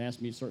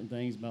ask me certain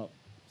things about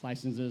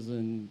licenses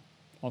and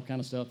all kind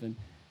of stuff, and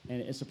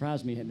it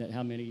surprised me that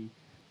how many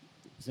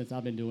since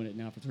I've been doing it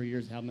now for 3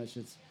 years, how much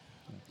it's.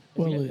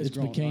 Well, it's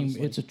grown,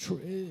 honestly.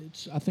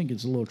 it's I think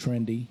it's a little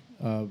trendy.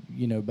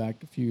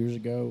 Back a few years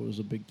ago, it was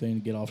a big thing to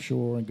get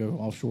offshore and go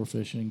offshore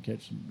fishing,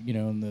 catch some,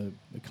 and the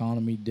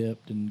economy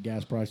dipped and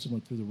gas prices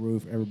went through the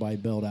roof. Everybody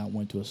bailed out and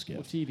went to a Well,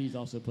 skiff. TV's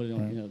also put it on,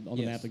 Right. on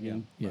the Yes, map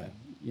again. yeah.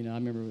 I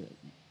remember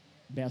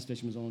bass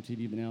fishing was on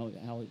TV, but now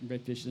how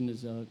red fishing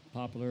is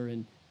popular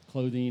and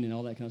clothing and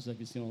all that kind of stuff.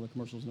 You see all the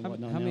commercials and How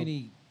whatnot. how now.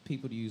 many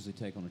people do you usually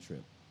take on a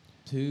trip?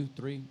 2,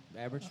 3,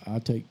 average? I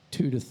take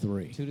 2 to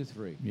 3. 2 to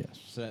 3. Yes.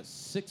 So that's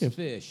 6 If-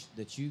 fish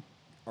that you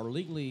are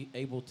legally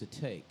able to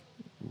take.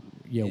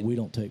 Yeah, And- we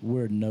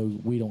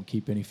don't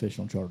keep any fish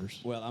on charters.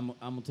 Well, I'm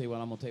gonna tell you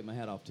what. I'm gonna take my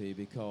hat off to you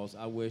because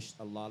I wish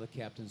a lot of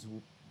captains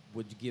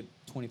would give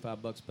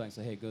 $25 back and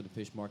say, "Hey, go to the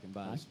fish market and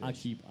buy this fish." I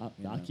keep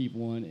you I know. keep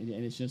one, and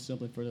it's just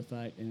simply for the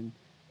fact. And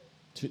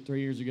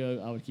 3 years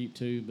ago, I would keep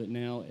 2, but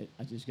now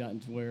I just gotten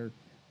to where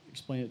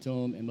explain it to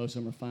them, and most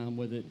of them are fine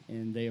with it,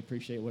 and they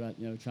appreciate what I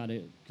try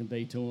to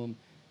convey to them.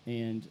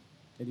 And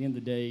at the end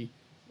of the day,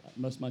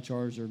 most of my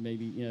charges are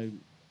maybe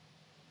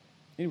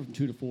anywhere from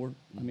 2 to 4.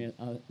 I mean,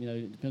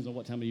 it depends on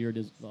what time of year it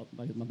is.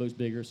 Like my boat's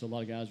bigger, so a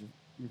lot of guys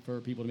refer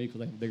people to me because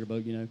they have a bigger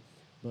boat,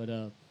 But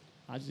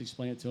I just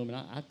explain it to them, and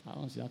I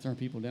honestly I turn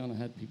people down. I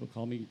had people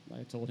call me.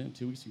 Like I told him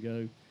 2 weeks ago,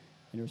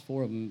 and there was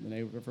 4 of them, and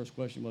their first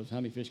question was, "How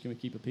many fish can we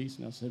keep a piece?"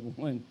 And I said,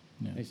 "1."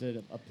 Yeah. They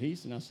said, "A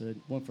piece," and I said,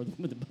 "1 for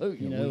with the boat,"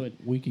 Yeah,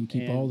 we can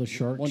keep and all the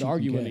sharks wanted to you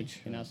argue can with me,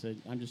 catch. and I said,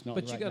 "I'm just not."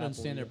 But the you right got to guy for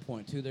understand you." their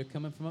point too. They're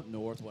coming from up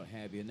north, what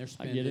have you, and they're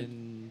I get it.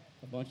 spending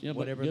A bunch, but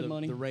whatever good the,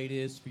 money. the rate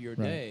is for your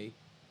Right. day,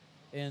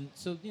 and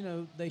so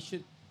they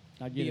should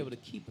I be get able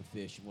it. to keep a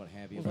fish and what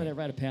have you. Well, that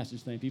rite of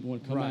passage thing. People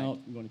want to come Right. out,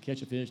 you want to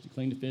catch a fish, to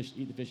clean the fish,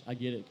 eat the fish. I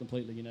get it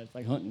completely. It's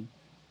like hunting.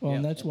 Well,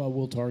 and Yeah. that's why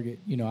we'll target.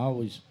 I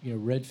always,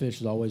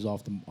 redfish is always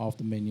off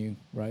the menu,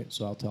 right?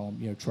 So I'll tell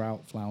them,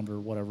 trout, flounder,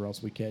 whatever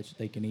else we catch,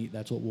 they can eat.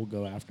 That's what we'll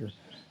go after.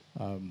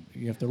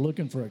 If they're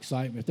looking for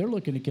excitement, if they're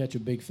looking to catch a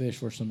big fish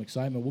for some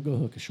excitement, we'll go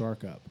hook a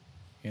shark up.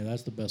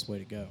 That's the best way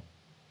to go.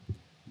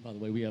 By the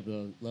way, we have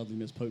the lovely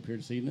Miss Pope here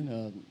this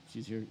evening.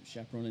 She's here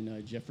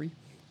chaperoning Jeffrey.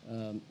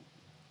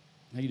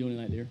 How you doing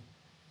tonight, dear?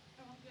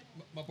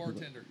 My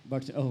bartender.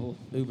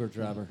 Uber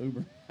driver.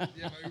 Uber. Yeah,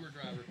 my Uber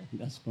driver.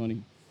 That's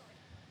funny.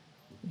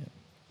 Yeah.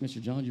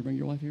 Mr. John, did you bring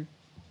your wife here?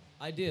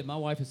 I did. My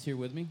wife is here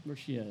with me. Where's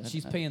she at?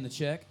 She's paying the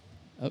check.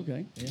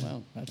 Okay. Yeah,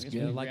 Wow. that's I guess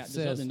good. we Like wrapped it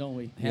this up says, then, don't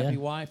we? Happy Yeah.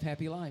 wife,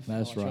 happy life.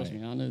 That's Oh, trust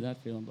right. me, I know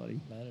that feeling, buddy.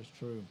 That is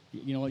true.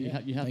 You know what? Yeah.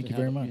 You have Thank to you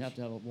very much. You have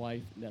to have a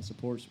wife that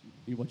supports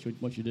what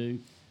you do,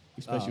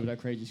 especially with that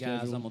crazy Guys,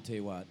 schedule. I'm gonna tell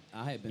you what.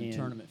 I have been And-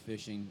 tournament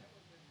fishing.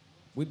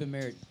 We've been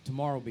married.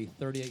 Tomorrow will be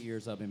 38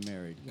 years I've been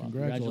married. Wow,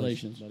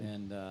 Congratulations. buddy.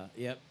 And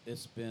yep,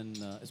 it's been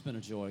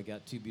a joy. I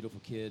got 2 beautiful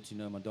kids.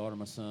 My daughter,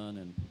 my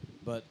son,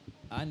 but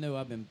I know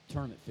I've been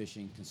tournament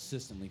fishing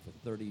consistently for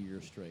 30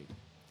 years straight,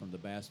 from the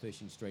bass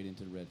fishing straight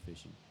into the red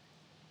fishing.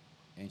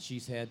 And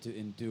she's had to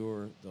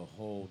endure the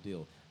whole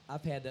deal.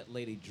 I've had that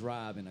lady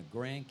drive in a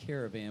Grand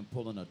Caravan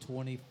pulling a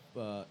 20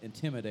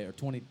 Intimidator,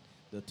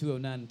 the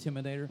 209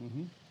 Intimidator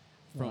Mhm.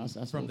 from Well,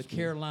 that's from old the school.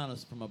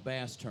 Carolinas from a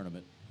bass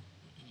tournament.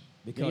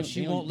 because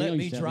she Dale- won't Dale let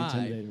me used to have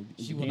drive. Intimidator.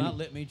 She will Danny- not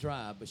let me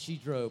drive, but she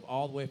drove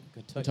all the way from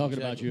Kentucky. talking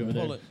about you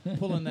over there.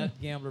 pulling that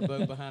gambler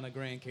boat behind a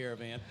Grand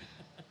Caravan.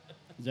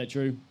 Is that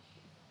true?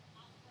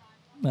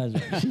 That's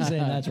right. She's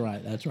saying that's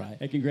right. That's right.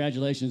 Hey,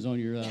 congratulations on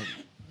your.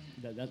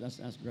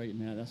 That's great,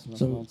 man. That's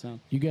a long So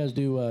time. you guys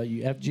do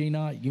you FG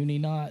knot, uni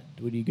knot?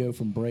 Would you go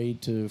from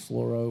braid to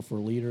fluoro for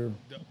leader,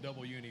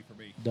 Double uni for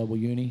me. double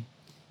uni?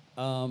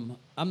 I'm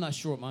not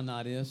sure what my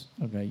knot is.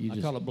 Okay, you I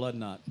just call it blood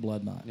knot.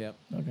 blood knot. Yep.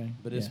 Okay,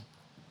 But it's yeah.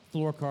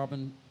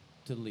 fluorocarbon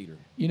to the leader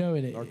You know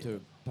it. or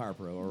to Power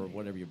Pro or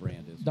whatever your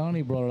brand is.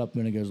 Donnie brought it up a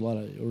minute ago. A lot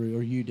of,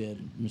 or you did,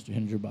 Mr.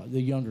 Henninger, about the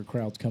younger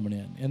crowds coming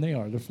in, and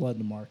they're flooding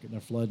the market, and they're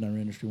flooding our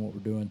industry and what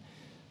we're doing.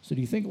 So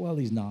do you think a lot of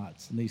these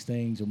knots and these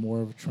things are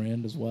more of a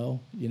trend as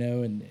well? You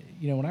know, and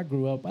when I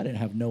grew up, I didn't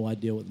have no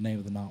idea what the name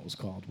of the knot was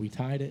called. We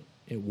tied it,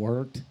 it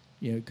worked.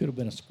 It could have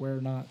been a square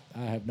knot.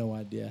 I have no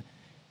idea.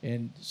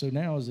 And so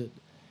now is it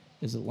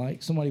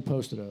like somebody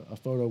posted a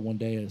photo one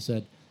day that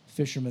said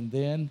fisherman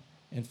then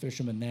and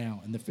fisherman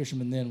now, and the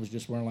fisherman then was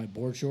just wearing like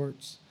board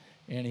shorts,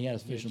 and he had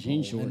his fishing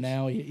jean pole, shorts. and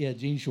now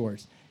jean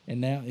shorts,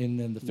 and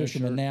then the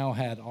fisherman shirt. now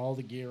had all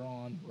the gear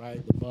on,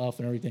 right, the buff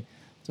and everything.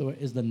 So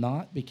is the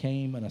knot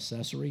became an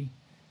accessory?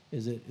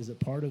 Is it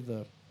part of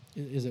the?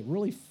 Is it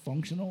really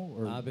functional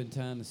or? I've been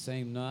tying the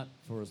same knot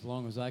for as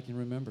long as I can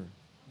remember.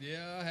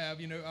 Yeah, I have.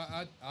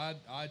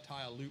 I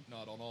tie a loop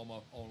knot on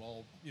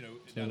all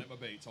down at my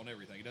baits on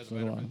everything. It doesn't So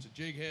matter do if I. it's a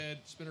jig head,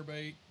 spinner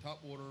bait,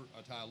 top water.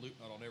 I tie a loop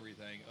knot on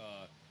everything.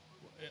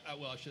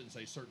 I shouldn't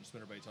say certain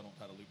spinner baits. I don't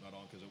tie a loop knot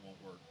on because it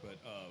won't work. But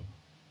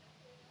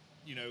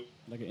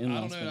Like an I inline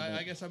don't know. spinner bait.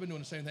 I guess I've been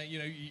doing the same thing.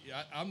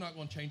 I'm not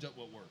going to change up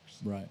what works.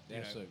 Right.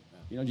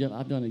 Absolutely. Jeff,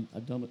 I've done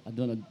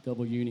a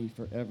double uni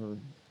forever,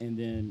 and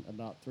then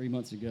about 3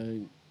 months ago,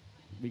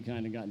 we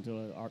kind of got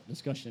into our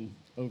discussion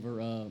over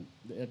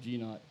the FG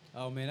knot.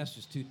 Oh man, that's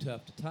just too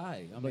tough to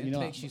tie. I But mean, you it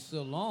know, takes you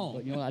so long.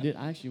 But you know what I did?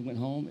 I actually went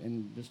home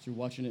and just through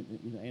watching it,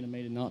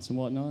 animated knots and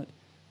whatnot,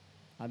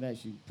 I've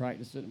actually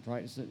practiced it,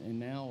 and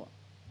now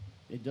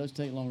it does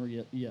take longer,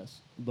 yes,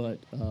 but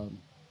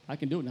I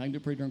can do it, and I can do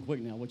it pretty darn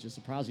quick now, which is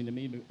surprising to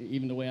me. But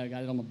even the way I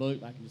got it on my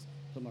boat, I can just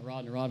put my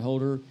rod in the rod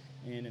holder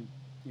and then,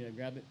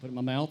 grab it, put it in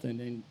my mouth, and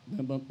then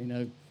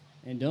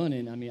and done.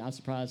 And I mean, I'm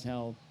surprised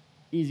how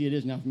easy it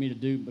is now for me to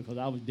do because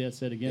I was dead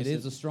set It against it.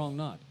 is a strong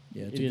knot.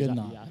 Yeah, it's It a is, good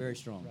knot. yeah. Very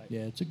strong. Right.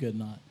 Yeah, it's a good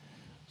knot.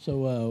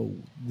 So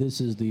this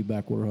is the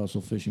Backwater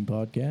Hustle Fishing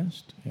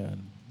Podcast.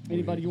 And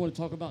Anybody you want to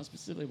talk about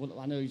specifically? Well,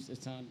 I know it's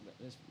time.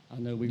 I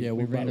know we Yeah,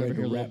 we we're ran about over ready to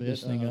here a little wrap bit.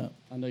 this thing up.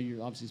 I know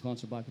you're obviously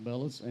sponsored by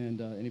Cabela's, and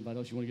anybody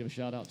else you want to give a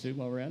shout out to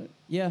while we're at it?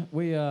 Yeah,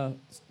 we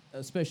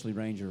especially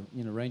Ranger.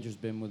 Ranger's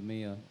been with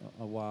me a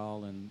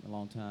while and a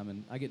long time,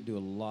 and I get to do a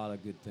lot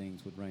of good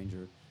things with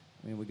Ranger.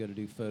 I mean, we go to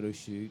do photo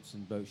shoots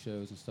and boat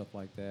shows and stuff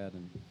like that,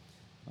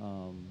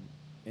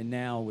 and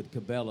now with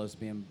Cabela's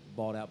being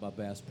bought out by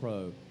Bass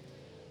Pro,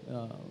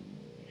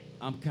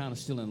 I'm kind of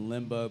still in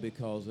limbo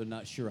because they're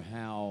not sure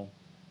how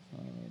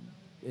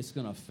it's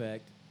going to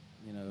affect.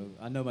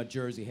 I know my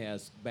jersey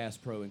has Bass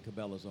Pro and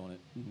Cabela's on it,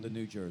 the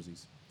new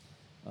jerseys.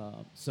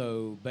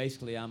 So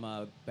basically, I'm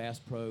a Bass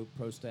Pro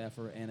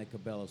staffer and a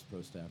Cabela's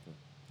pro staffer.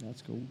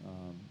 That's cool.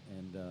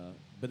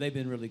 But they've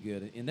been really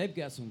good, and they've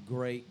got some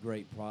great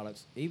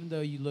products. Even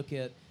though you look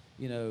at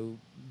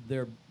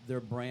their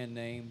brand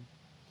name,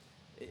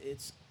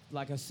 it's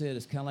like I said,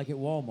 it's kind of like at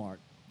Walmart.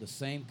 The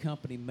same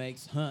company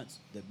makes hunts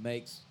that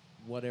makes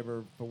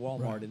whatever for Walmart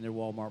Right. in their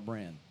Walmart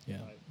brand. Yeah,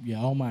 yeah.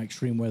 All my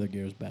extreme weather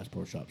gear is Bass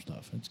Pro Shop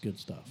stuff. It's good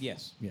stuff.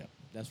 Yes, Yeah.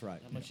 that's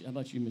right. How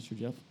about you, Mr.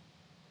 Jeff?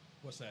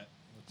 What's that?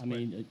 I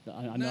mean,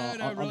 I know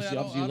No, really.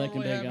 obviously you're a Lake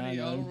and Bay guy. I I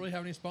don't know. really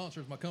have any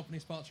sponsors. My company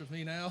sponsors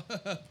me now.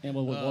 And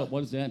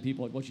what is that? And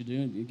people, what you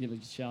doing? You give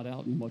a shout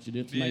out and what you do.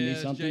 If somebody needs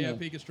it's something.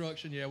 JLP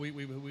Construction. Yeah, we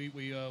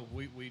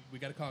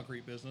got a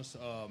concrete business.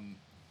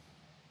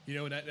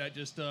 And that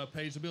just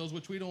pays the bills,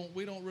 which we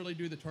don't really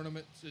do the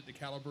tournaments at the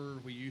caliber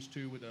we used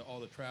to with all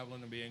the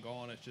traveling and being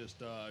gone. It's just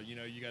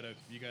you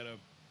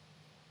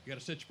gotta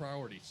set your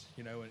priorities,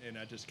 and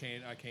I just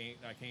can't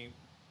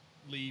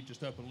leave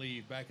just up and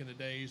leave. Back in the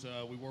days,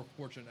 we were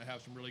fortunate to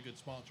have some really good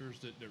sponsors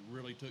that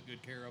really took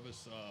good care of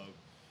us.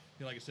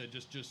 Like I said,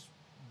 just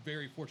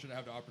very fortunate to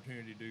have the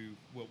opportunity to do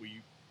what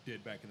we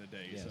did back in the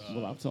days. Yes.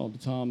 Well, I've talked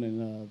to Tom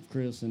and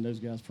Chris and those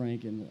guys,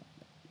 Frank, and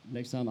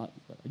next time,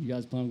 you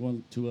guys plan on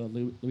going to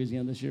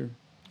Louisiana this year?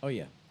 Oh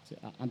yeah. So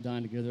I'm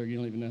dying to go there. You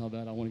don't even know how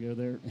bad I want to go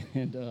there.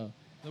 And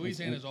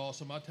Louisiana is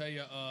awesome. I tell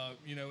you,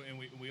 and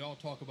we all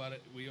talk about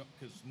it.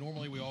 Because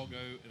normally we all go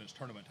and it's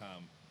tournament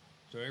time,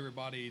 so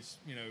everybody's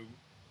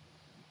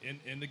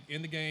in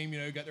the game.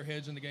 Got their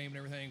heads in the game and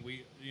everything.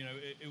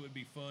 It would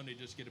be fun to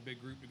just get a big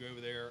group to go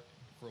over there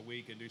for a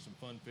week and do some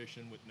fun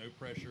fishing with no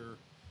pressure.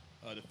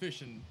 The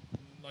fishing,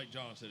 like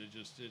John said,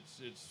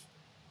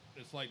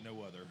 it's like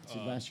no other. so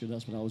last year,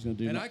 that's what I was going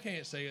to do. And I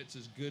can't say it's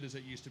as good as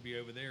it used to be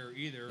over there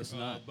either. It's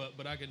not.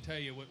 But I can tell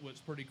you what's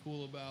pretty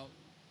cool about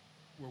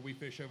where we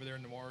fish over there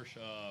in the marsh.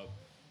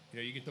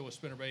 You can throw a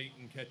spinnerbait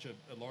and catch a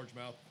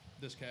largemouth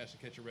this cast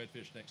and catch a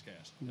redfish next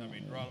cast. I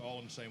mean, right, all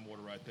in the same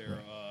water right there.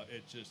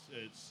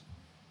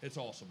 it's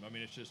awesome. I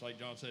mean, it's just like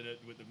John said,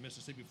 with the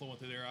Mississippi flowing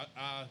through there.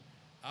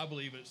 I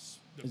believe it's.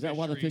 Is that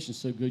why the fishery- fishing's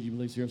so good? You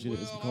believe seriously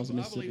that it's because of I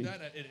Mississippi? believe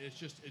that it's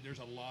just there's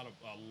a lot of.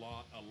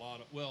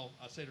 Well,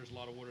 I say there's a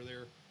lot of water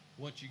there.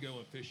 Once you go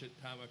and fish it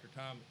time after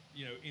time,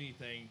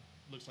 anything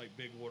looks like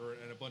big water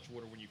and a bunch of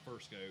water when you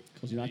first go.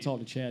 Because I talked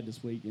to Chad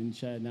this week, and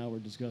Chad and I were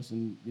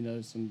discussing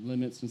some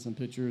limits and some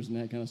pictures and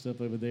that kind of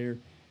stuff over there.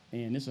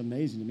 And it's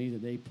amazing to me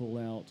that they pull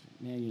out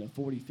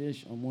 40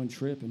 fish on one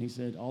trip. And he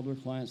said all their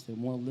clients, they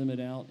want to limit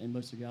out, and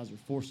most of the guys are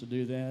forced to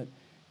do that.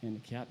 And the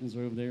captains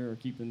over there are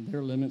keeping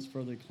their limits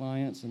for the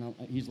clients. And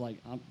he's like,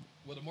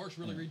 well, the marsh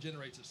really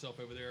regenerates itself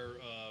over there.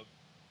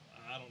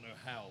 I don't know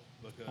how,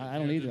 because I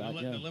don't either.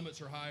 The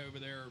limits are high over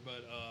there,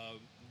 but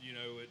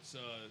it's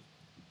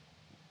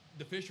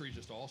the fishery is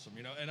just awesome,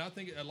 And I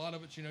think a lot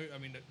of it's, I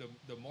mean,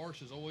 the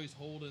marsh is always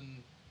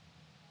holding,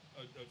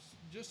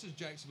 just as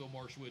Jacksonville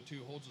Marsh would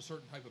too, holds a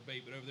certain type of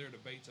bait. But over there, the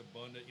bait's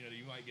abundant.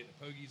 You might get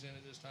the pogies in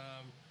it this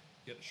time,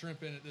 get the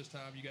shrimp in it this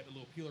time. You got the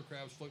little peeler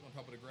crabs floating on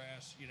top of the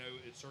grass,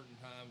 at certain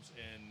times,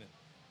 and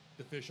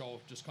the fish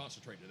all just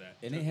concentrate to that.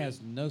 And it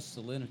has no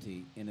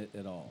salinity in it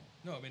at all.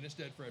 No, I mean, it's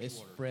dead fresh It's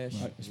water. fresh.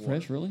 it's water.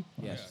 fresh, really?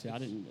 Yes. See, I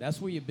didn't.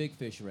 That's where your big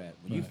fish are at.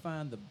 When you Right.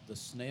 find the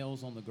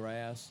snails on the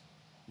grass,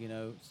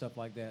 stuff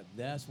like that,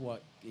 that's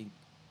what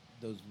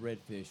those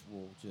redfish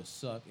will just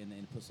suck, and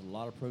it puts a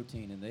lot of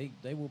protein, and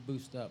they will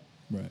boost up.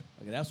 Right.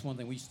 Okay, that's one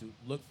thing we used to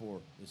look for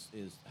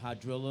is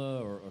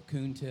hydrilla or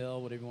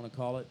coontail, whatever you want to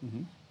call it.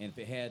 Mm-hmm. And if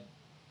it had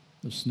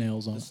The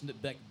snails on the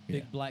it. big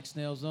Yeah. black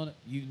snails on it,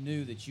 you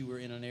knew that you were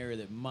in an area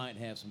that might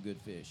have some good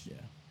fish. Yeah.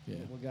 Yeah.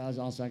 Well, guys,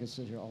 honestly, I can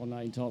sit here all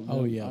night and talk.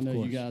 Oh, yeah, I of know you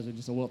course. guys are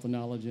just a wealth of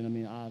knowledge, and I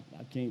mean, I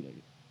can't.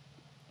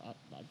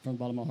 From the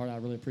bottom of my heart, I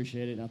really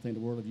appreciate it, and I think the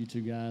world of you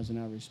two guys, and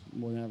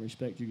more than I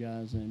respect you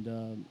guys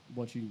and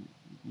what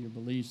your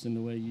beliefs and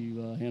the way you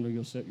handle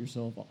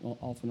yourself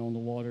off and on the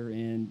water,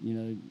 and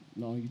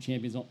not only you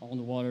champions on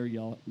the water,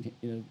 y'all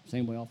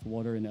same way off the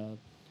water, and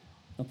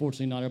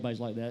unfortunately, not everybody's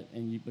like that,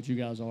 but you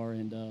guys are,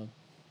 and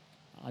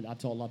I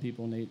taught a lot of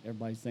people, and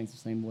everybody thinks the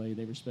same way.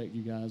 They respect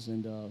you guys,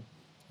 and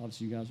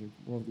obviously, you guys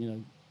are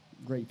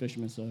great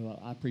fishermen. So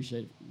I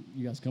appreciate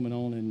you guys coming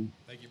on, and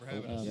Thank you for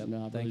having us. Yep. no,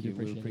 I Thank really you. do We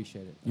appreciate it.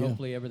 appreciate it. Yeah.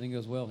 Hopefully everything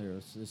goes well here.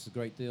 It's a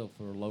great deal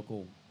for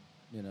local.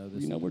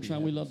 This We're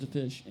trying. We love to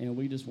happens. fish, and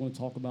we just want to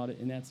talk about it,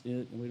 and that's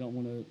it. And we don't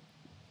want to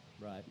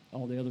Right.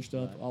 all the other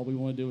stuff. Right. All we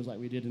want to do is like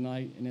we did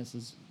tonight, and this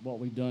is what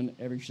we've done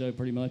every show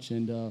pretty much.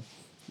 And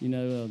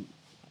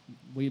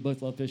we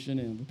both love fishing,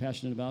 and we're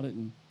passionate about it.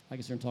 And I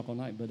can sit here and talk all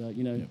night, but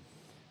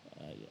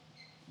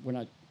we're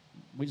not.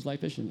 We just like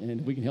fishing, and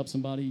if we can help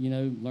somebody,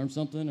 learn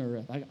something, or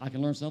if I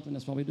can learn something,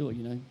 that's why we do it.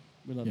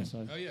 We love Yeah. it.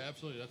 So Oh yeah,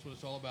 absolutely. That's what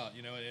it's all about,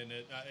 and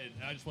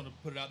I just want to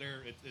put it out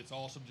there. It's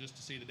awesome just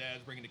to see the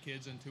dads bringing the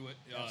kids into it.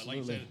 Like you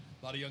Absolutely. said,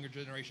 a lot of younger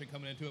generation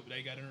coming into it, but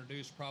they got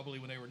introduced probably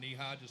when they were knee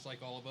high, just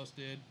like all of us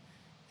did,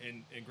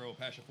 and grow a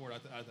passion for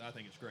it. I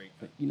think it's great.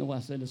 you know why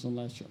I said this on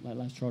last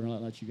charter, and I'll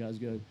let you guys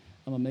go.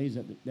 I'm amazed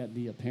that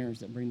the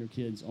parents that bring their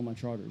kids on my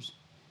charters,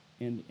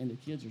 and the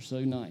kids are so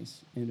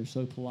nice and they're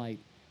so polite,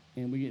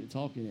 and we get to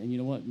talking. And you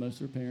know what?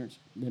 Most of their parents,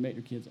 they make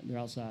their kids, they're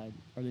outside,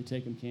 or they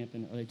take them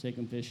camping, or they take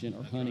them fishing,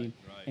 or That's hunting.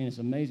 right. And it's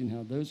amazing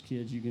how those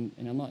kids you can.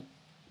 And I'm not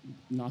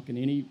knocking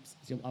any.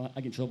 I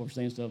get in trouble for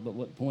saying stuff, but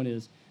what the point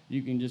is,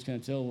 you can just kind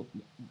of tell.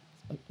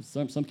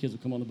 Some kids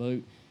will come on the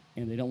boat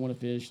and they don't want to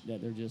fish.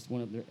 That they're just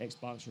one of their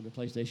Xbox or their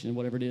PlayStation,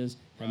 whatever it is,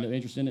 have no Right.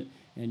 interest in it.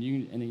 And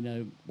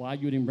why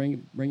you would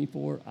even bring it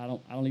for? I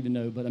don't even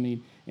know. But I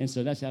mean, and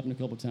so that's happened a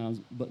couple of times.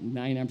 But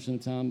 99%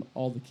 of the time,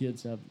 all the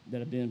kids that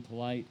have been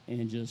polite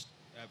and just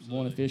want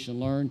Absolutely. to fish and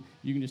learn.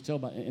 You can just tell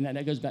by, and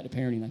that goes back to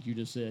parenting, like you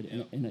just said.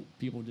 Yep. And that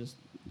people just,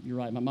 you're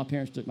right. My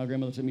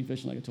grandmother took me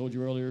fishing, like I told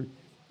you earlier,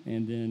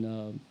 and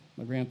then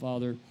my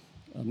grandfather.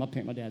 My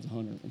dad's a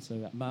hunter, and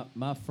so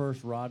My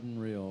first rod and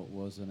reel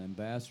was an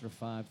Ambassador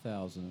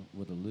 5000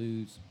 with a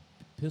Lew's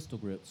pistol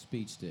grip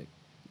speed stick.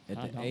 At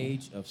Hot the dog.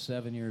 age of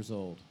 7 years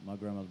old, my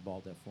grandmother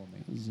bought that for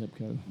me.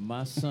 Zipco.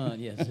 My son,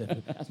 yes,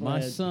 what I my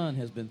had. son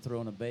has been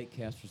throwing a bait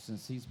caster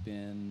since he's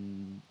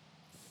been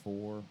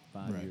 4,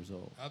 5 Right. years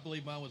old. I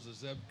believe mine was a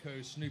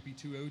Zebco Snoopy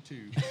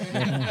 202.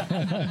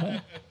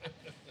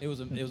 It was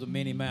a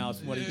Minnie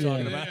Mouse. What are you Yeah,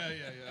 talking yeah, about? Yeah.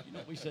 You know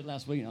what we said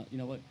last week? You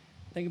know what?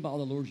 Think about all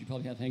the lures you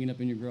probably have hanging up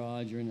in your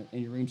garage or in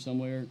your room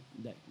somewhere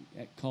that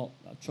caught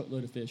a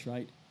truckload of fish,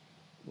 right?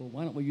 Well,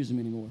 why don't we use them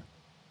anymore?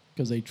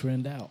 Because they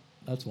trend out.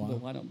 That's why. But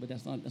why don't? But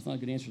that's not a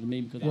good answer to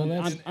me because Well,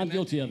 I'm that's-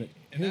 guilty of it.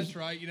 And that's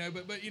right,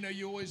 but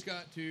you always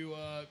got to,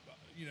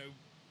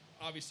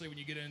 obviously when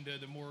you get into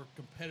the more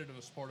competitive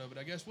part of it,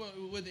 I guess, well,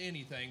 with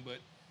anything, but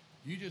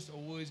you just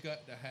always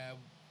got to have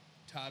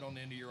tied on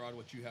the end of your rod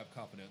what you have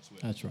confidence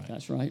with. That's right.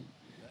 That's right.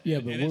 Yeah,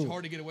 and but it's we're-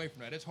 hard to get away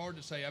from that. It's hard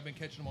to say I've been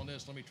catching them on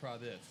this. Let me try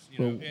this.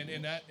 Well-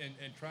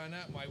 And trying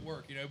that might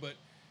work. But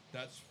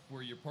that's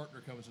where your partner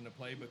comes into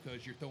play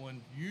because you're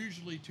throwing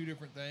usually two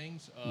different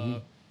things.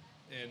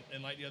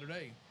 And like the other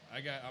day,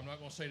 I'm not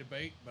going to say the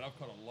bait, but I've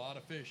caught a lot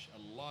of fish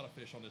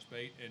on this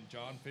bait. And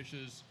John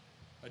fishes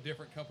a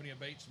different company of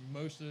baits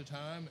most of the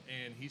time,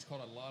 and he's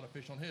caught a lot of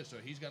fish on his. So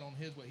he's got on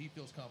his what he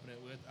feels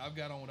confident with. I've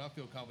got on what I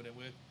feel confident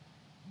with.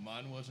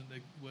 Mine wasn't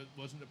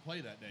to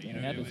play that day. You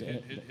know,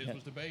 his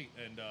was the bait,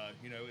 and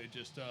you know, it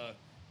just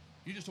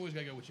you just always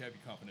gotta go what you have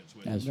your confidence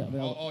with. That's right.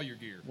 All your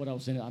gear. What I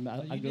was saying,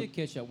 You did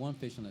catch that one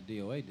fish on the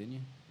DOA, didn't you?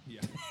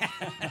 Yeah.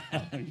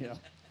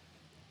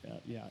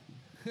 yeah.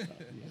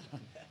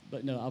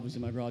 But no, I was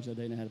in my garage the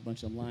other day and I had a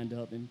bunch of them lined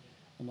up, and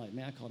I'm like,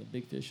 man, I caught a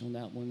big fish on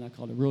that one, and I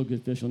caught a real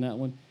good fish on that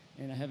one,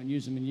 and I haven't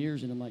used them in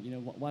years, and I'm like, you know,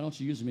 why don't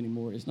you use them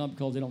anymore? It's not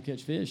because they don't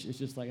catch fish. It's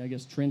just like, I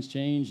guess trends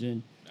change,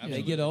 and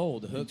They get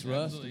old. The hooks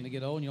rust, and they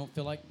get old, and you don't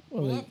feel like.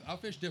 Well, I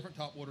fish different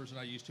top waters than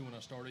I used to when I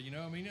started. You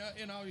know, I mean,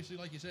 and obviously,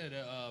 like you said,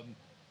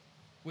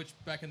 which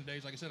back in the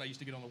days, like I said, I used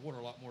to get on the water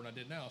a lot more than I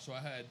did now. So I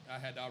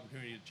had the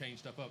opportunity to change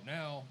stuff up.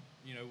 Now,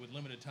 you know, with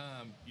limited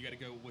time, you got to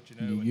go with what you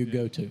know. You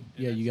go to.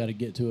 Yeah, you got to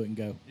get to it and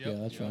go. Yep, Yeah,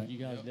 that's yep. right. you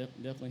guys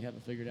definitely have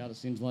it figured out, it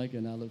seems like,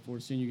 and I look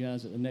forward to seeing you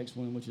guys at the next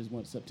one, which is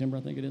September,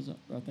 I think it is.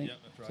 I think. Yep,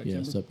 that's right.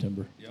 Yeah,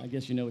 September. Yep. I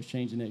guess you know it's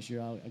changing next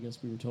year. I guess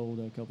we were told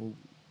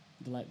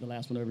the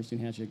last one over at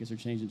Steenhatchee, I guess they're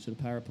changing it to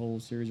the Power Pole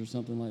series or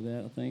something like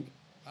that, I think.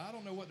 I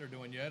don't know what they're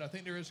doing yet. I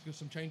think there is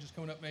some changes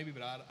coming up maybe,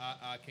 but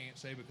I can't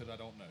say because I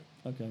don't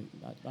know. Okay,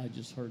 I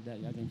just heard that.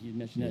 I think he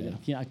mentioned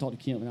that. I talked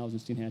to Kent when I was in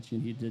Steenhatchee,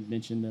 and he did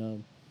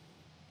mention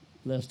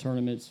less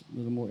tournaments, a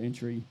little more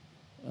entry,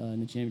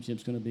 and the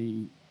championship's going to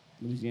be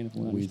Louisiana,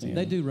 from what I understand.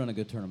 They do run a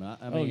good tournament.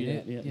 I mean,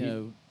 you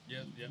know, Yeah,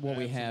 what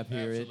we have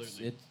here, it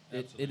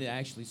absolutely.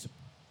 actually,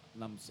 I'm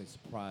going to say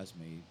surprised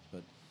me,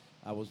 but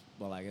I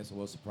guess I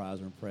was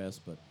surprised or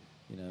impressed, but,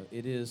 you know,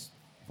 it is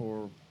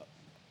for,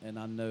 and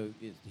I know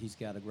he's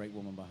got a great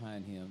woman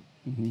behind him,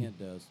 Kent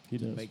does, He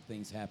to does. make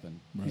things happen.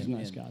 He's a And-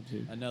 nice and guy,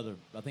 too. I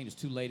think there's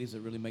two ladies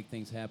that really make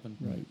things happen.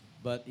 Right.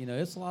 But, you know,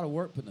 it's a lot of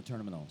work putting the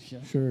tournament on.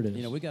 Yeah. Sure it is.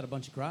 You know, we got a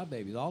bunch of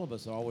crybabies. All of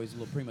us are always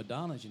little prima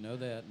donnas, you know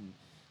that, and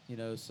you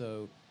know,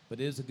 so.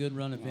 But it is a good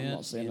run event.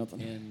 not saying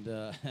nothing. And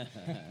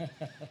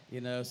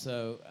you know,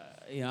 so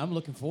you know, I'm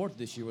looking forward to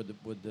this year with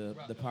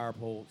the Power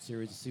Pole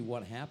series to see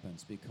what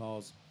happens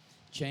because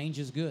change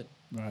is good.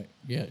 Right.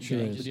 Yeah, it sure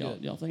Change is. is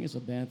good. Y'all think it's a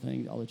bad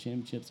thing? All the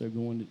championships are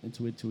going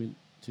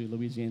to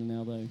Louisiana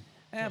now, though.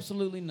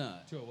 Absolutely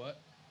not. To a what?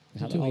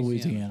 How To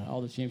Louisiana.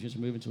 All the championships are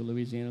moving to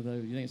Louisiana, though.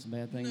 You think it's a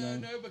bad thing, though?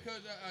 No,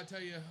 because I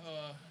tell you,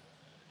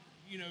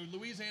 you know,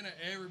 Louisiana,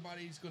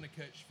 everybody's going to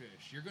catch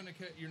fish. You're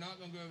not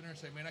going to go over there and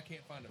say, man, I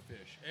can't find a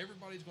fish.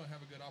 Everybody's going to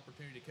have a good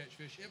opportunity to catch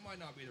fish. It might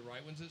not be the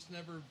right ones. It's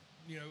never,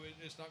 you know,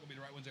 it's not going to be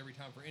the right ones every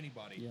time for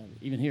anybody. Yeah,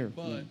 even here.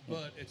 But yeah.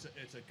 but it's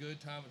a good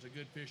time. It's a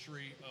good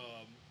fishery.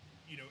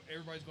 You know,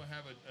 everybody's going to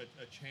have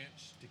a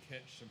chance to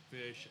catch some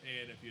fish.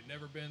 And if you've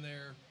never been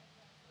there,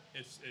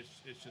 it's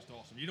just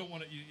awesome. You don't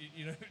want to,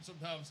 you know,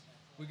 sometimes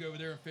we go over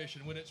there and fish,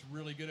 and when it's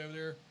really good over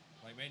there,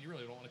 like, man, you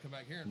really don't want to come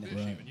back here and fish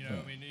Right, even. You know,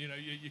 right. I mean, you know,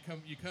 you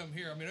come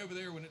here. I mean, over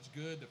there when it's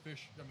good, the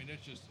fish. I mean,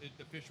 it's just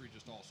the fishery's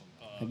just awesome.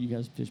 Have you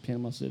guys fished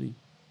Panama City?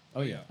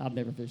 Oh yeah. I've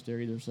never fished there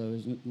either, so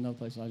there's another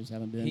place I just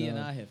haven't been. He and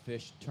I have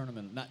fished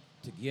tournament, not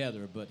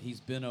together, but he's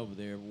been over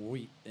there.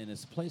 And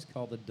it's a place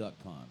called the Duck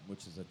Pond,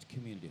 which is a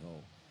community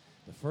hole.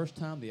 The first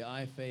time the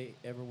IFA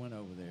ever went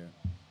over there,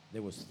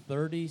 there was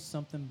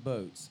 30-something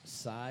boats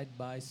side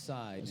by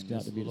side It's in got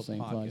this to be the little same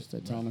pocket. place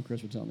that Tom and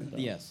Chris were telling me about.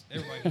 Yes.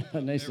 Everybody.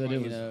 And they said it You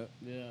was. know,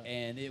 Yeah.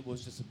 and it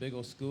was just a big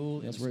old school.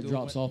 and That's the where it school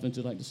drops went- off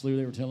into like the slough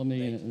they were telling me.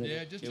 They- and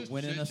Yeah, It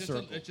went in a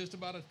circle. It's just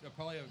about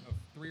probably a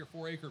 3 or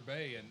 4 acre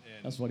bay, and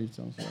that's what he was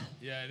telling us.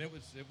 yeah, and it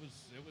was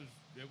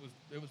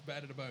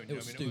bad at a bone. You know,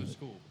 was I mean, it was stupid.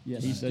 cool. Yeah,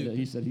 he said that.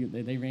 He said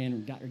they ran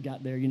and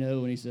got there, you know,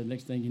 and he said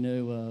next thing you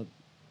know,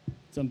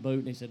 some boat,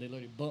 and he said they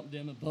literally bumped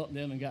them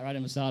and got right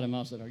in beside him.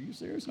 I said, "Are you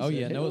serious?" He Oh said,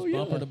 yeah, no, "Hell it's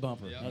bumper yeah." to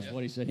bumper. Yeah. That's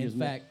what he said. He In was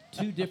fact,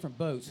 2 different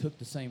boats hooked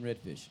the same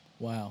redfish.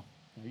 Wow.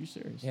 are you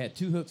serious? He had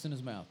 2 hooks in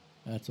his mouth.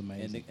 That's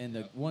amazing. And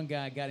the one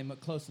guy got him up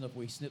close enough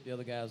where he snipped the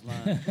other guy's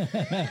line.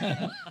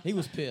 He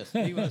was pissed.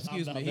 He was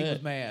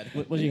mad.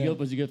 Was he good?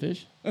 Was he good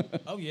fish?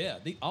 Oh yeah,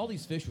 all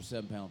these fish were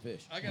 7-pound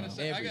fish. I gotta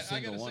say, Every I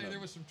single gotta one say, of there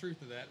them. was some truth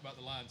to that about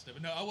the line stuff.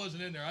 But no, I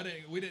wasn't in there.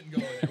 We didn't go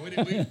in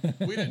there.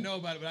 We didn't know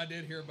about it, but I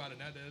did hear about it.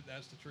 And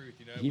that's the truth,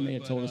 you know. He may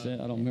have told us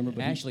that. I don't remember.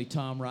 But Actually,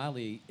 Tom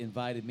Riley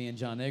invited me and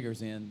John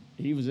Eggers in.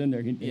 he was in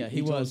there. He He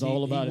told was us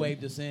all he about it.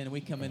 waved us in, and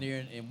we come in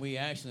here, and we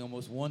actually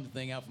almost won the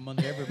thing out from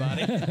under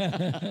everybody.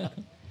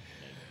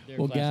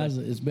 Well, guys,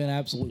 it's been an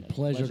absolute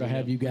pleasure to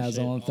have you guys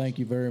Appreciate it. on. Thank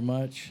you very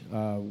much.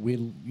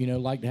 We'd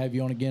like to have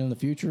you on again in the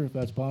future if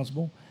that's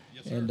possible.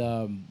 Yes, sir.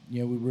 And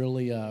we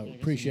really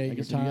appreciate your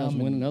If you guys time.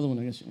 win and, another one,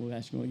 I guess we'll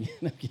ask you again.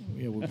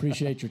 yeah, we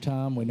appreciate your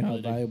time. We know how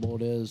Really do. valuable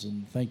it is,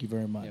 and thank you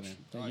very much. Yeah, man.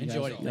 All right, Enjoyed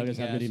guys. it. Y'all Thank guys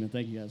you, have a good guys. evening.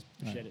 Thank you guys. All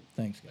Appreciate right, it.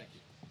 Thanks, guys.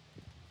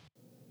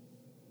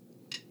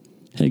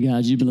 Hey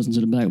guys, you've been listening to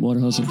the Backwater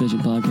Hustle Fishing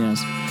Podcast.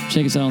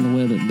 Check us out on the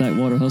web at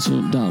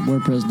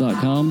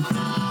backwaterhustle.wordpress.com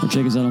or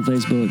check us out on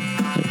Facebook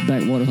at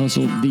Backwater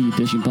Hustle, the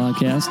Fishing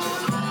Podcast.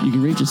 You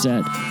can reach us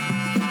at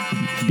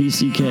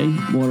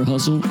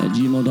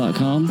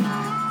bckwaterhustle@gmail.com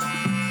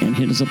and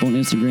hit us up on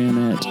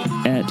Instagram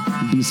at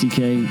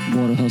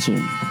bckwaterhustle.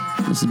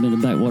 This has been the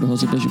Backwater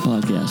Hustle Fishing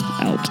Podcast.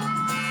 Out.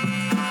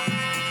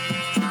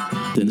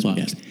 In this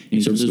podcast, any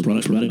any services or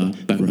products provided by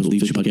Backwater Hustle, the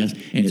Fishing Podcast,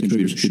 and its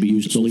contributors should be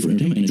used solely for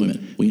entertainment and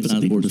enjoyment. We emphasize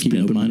the importance of keeping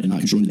an open mind and not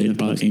construing the data,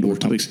 products, and/or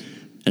topics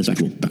as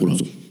factual. Backwater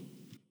Hustle.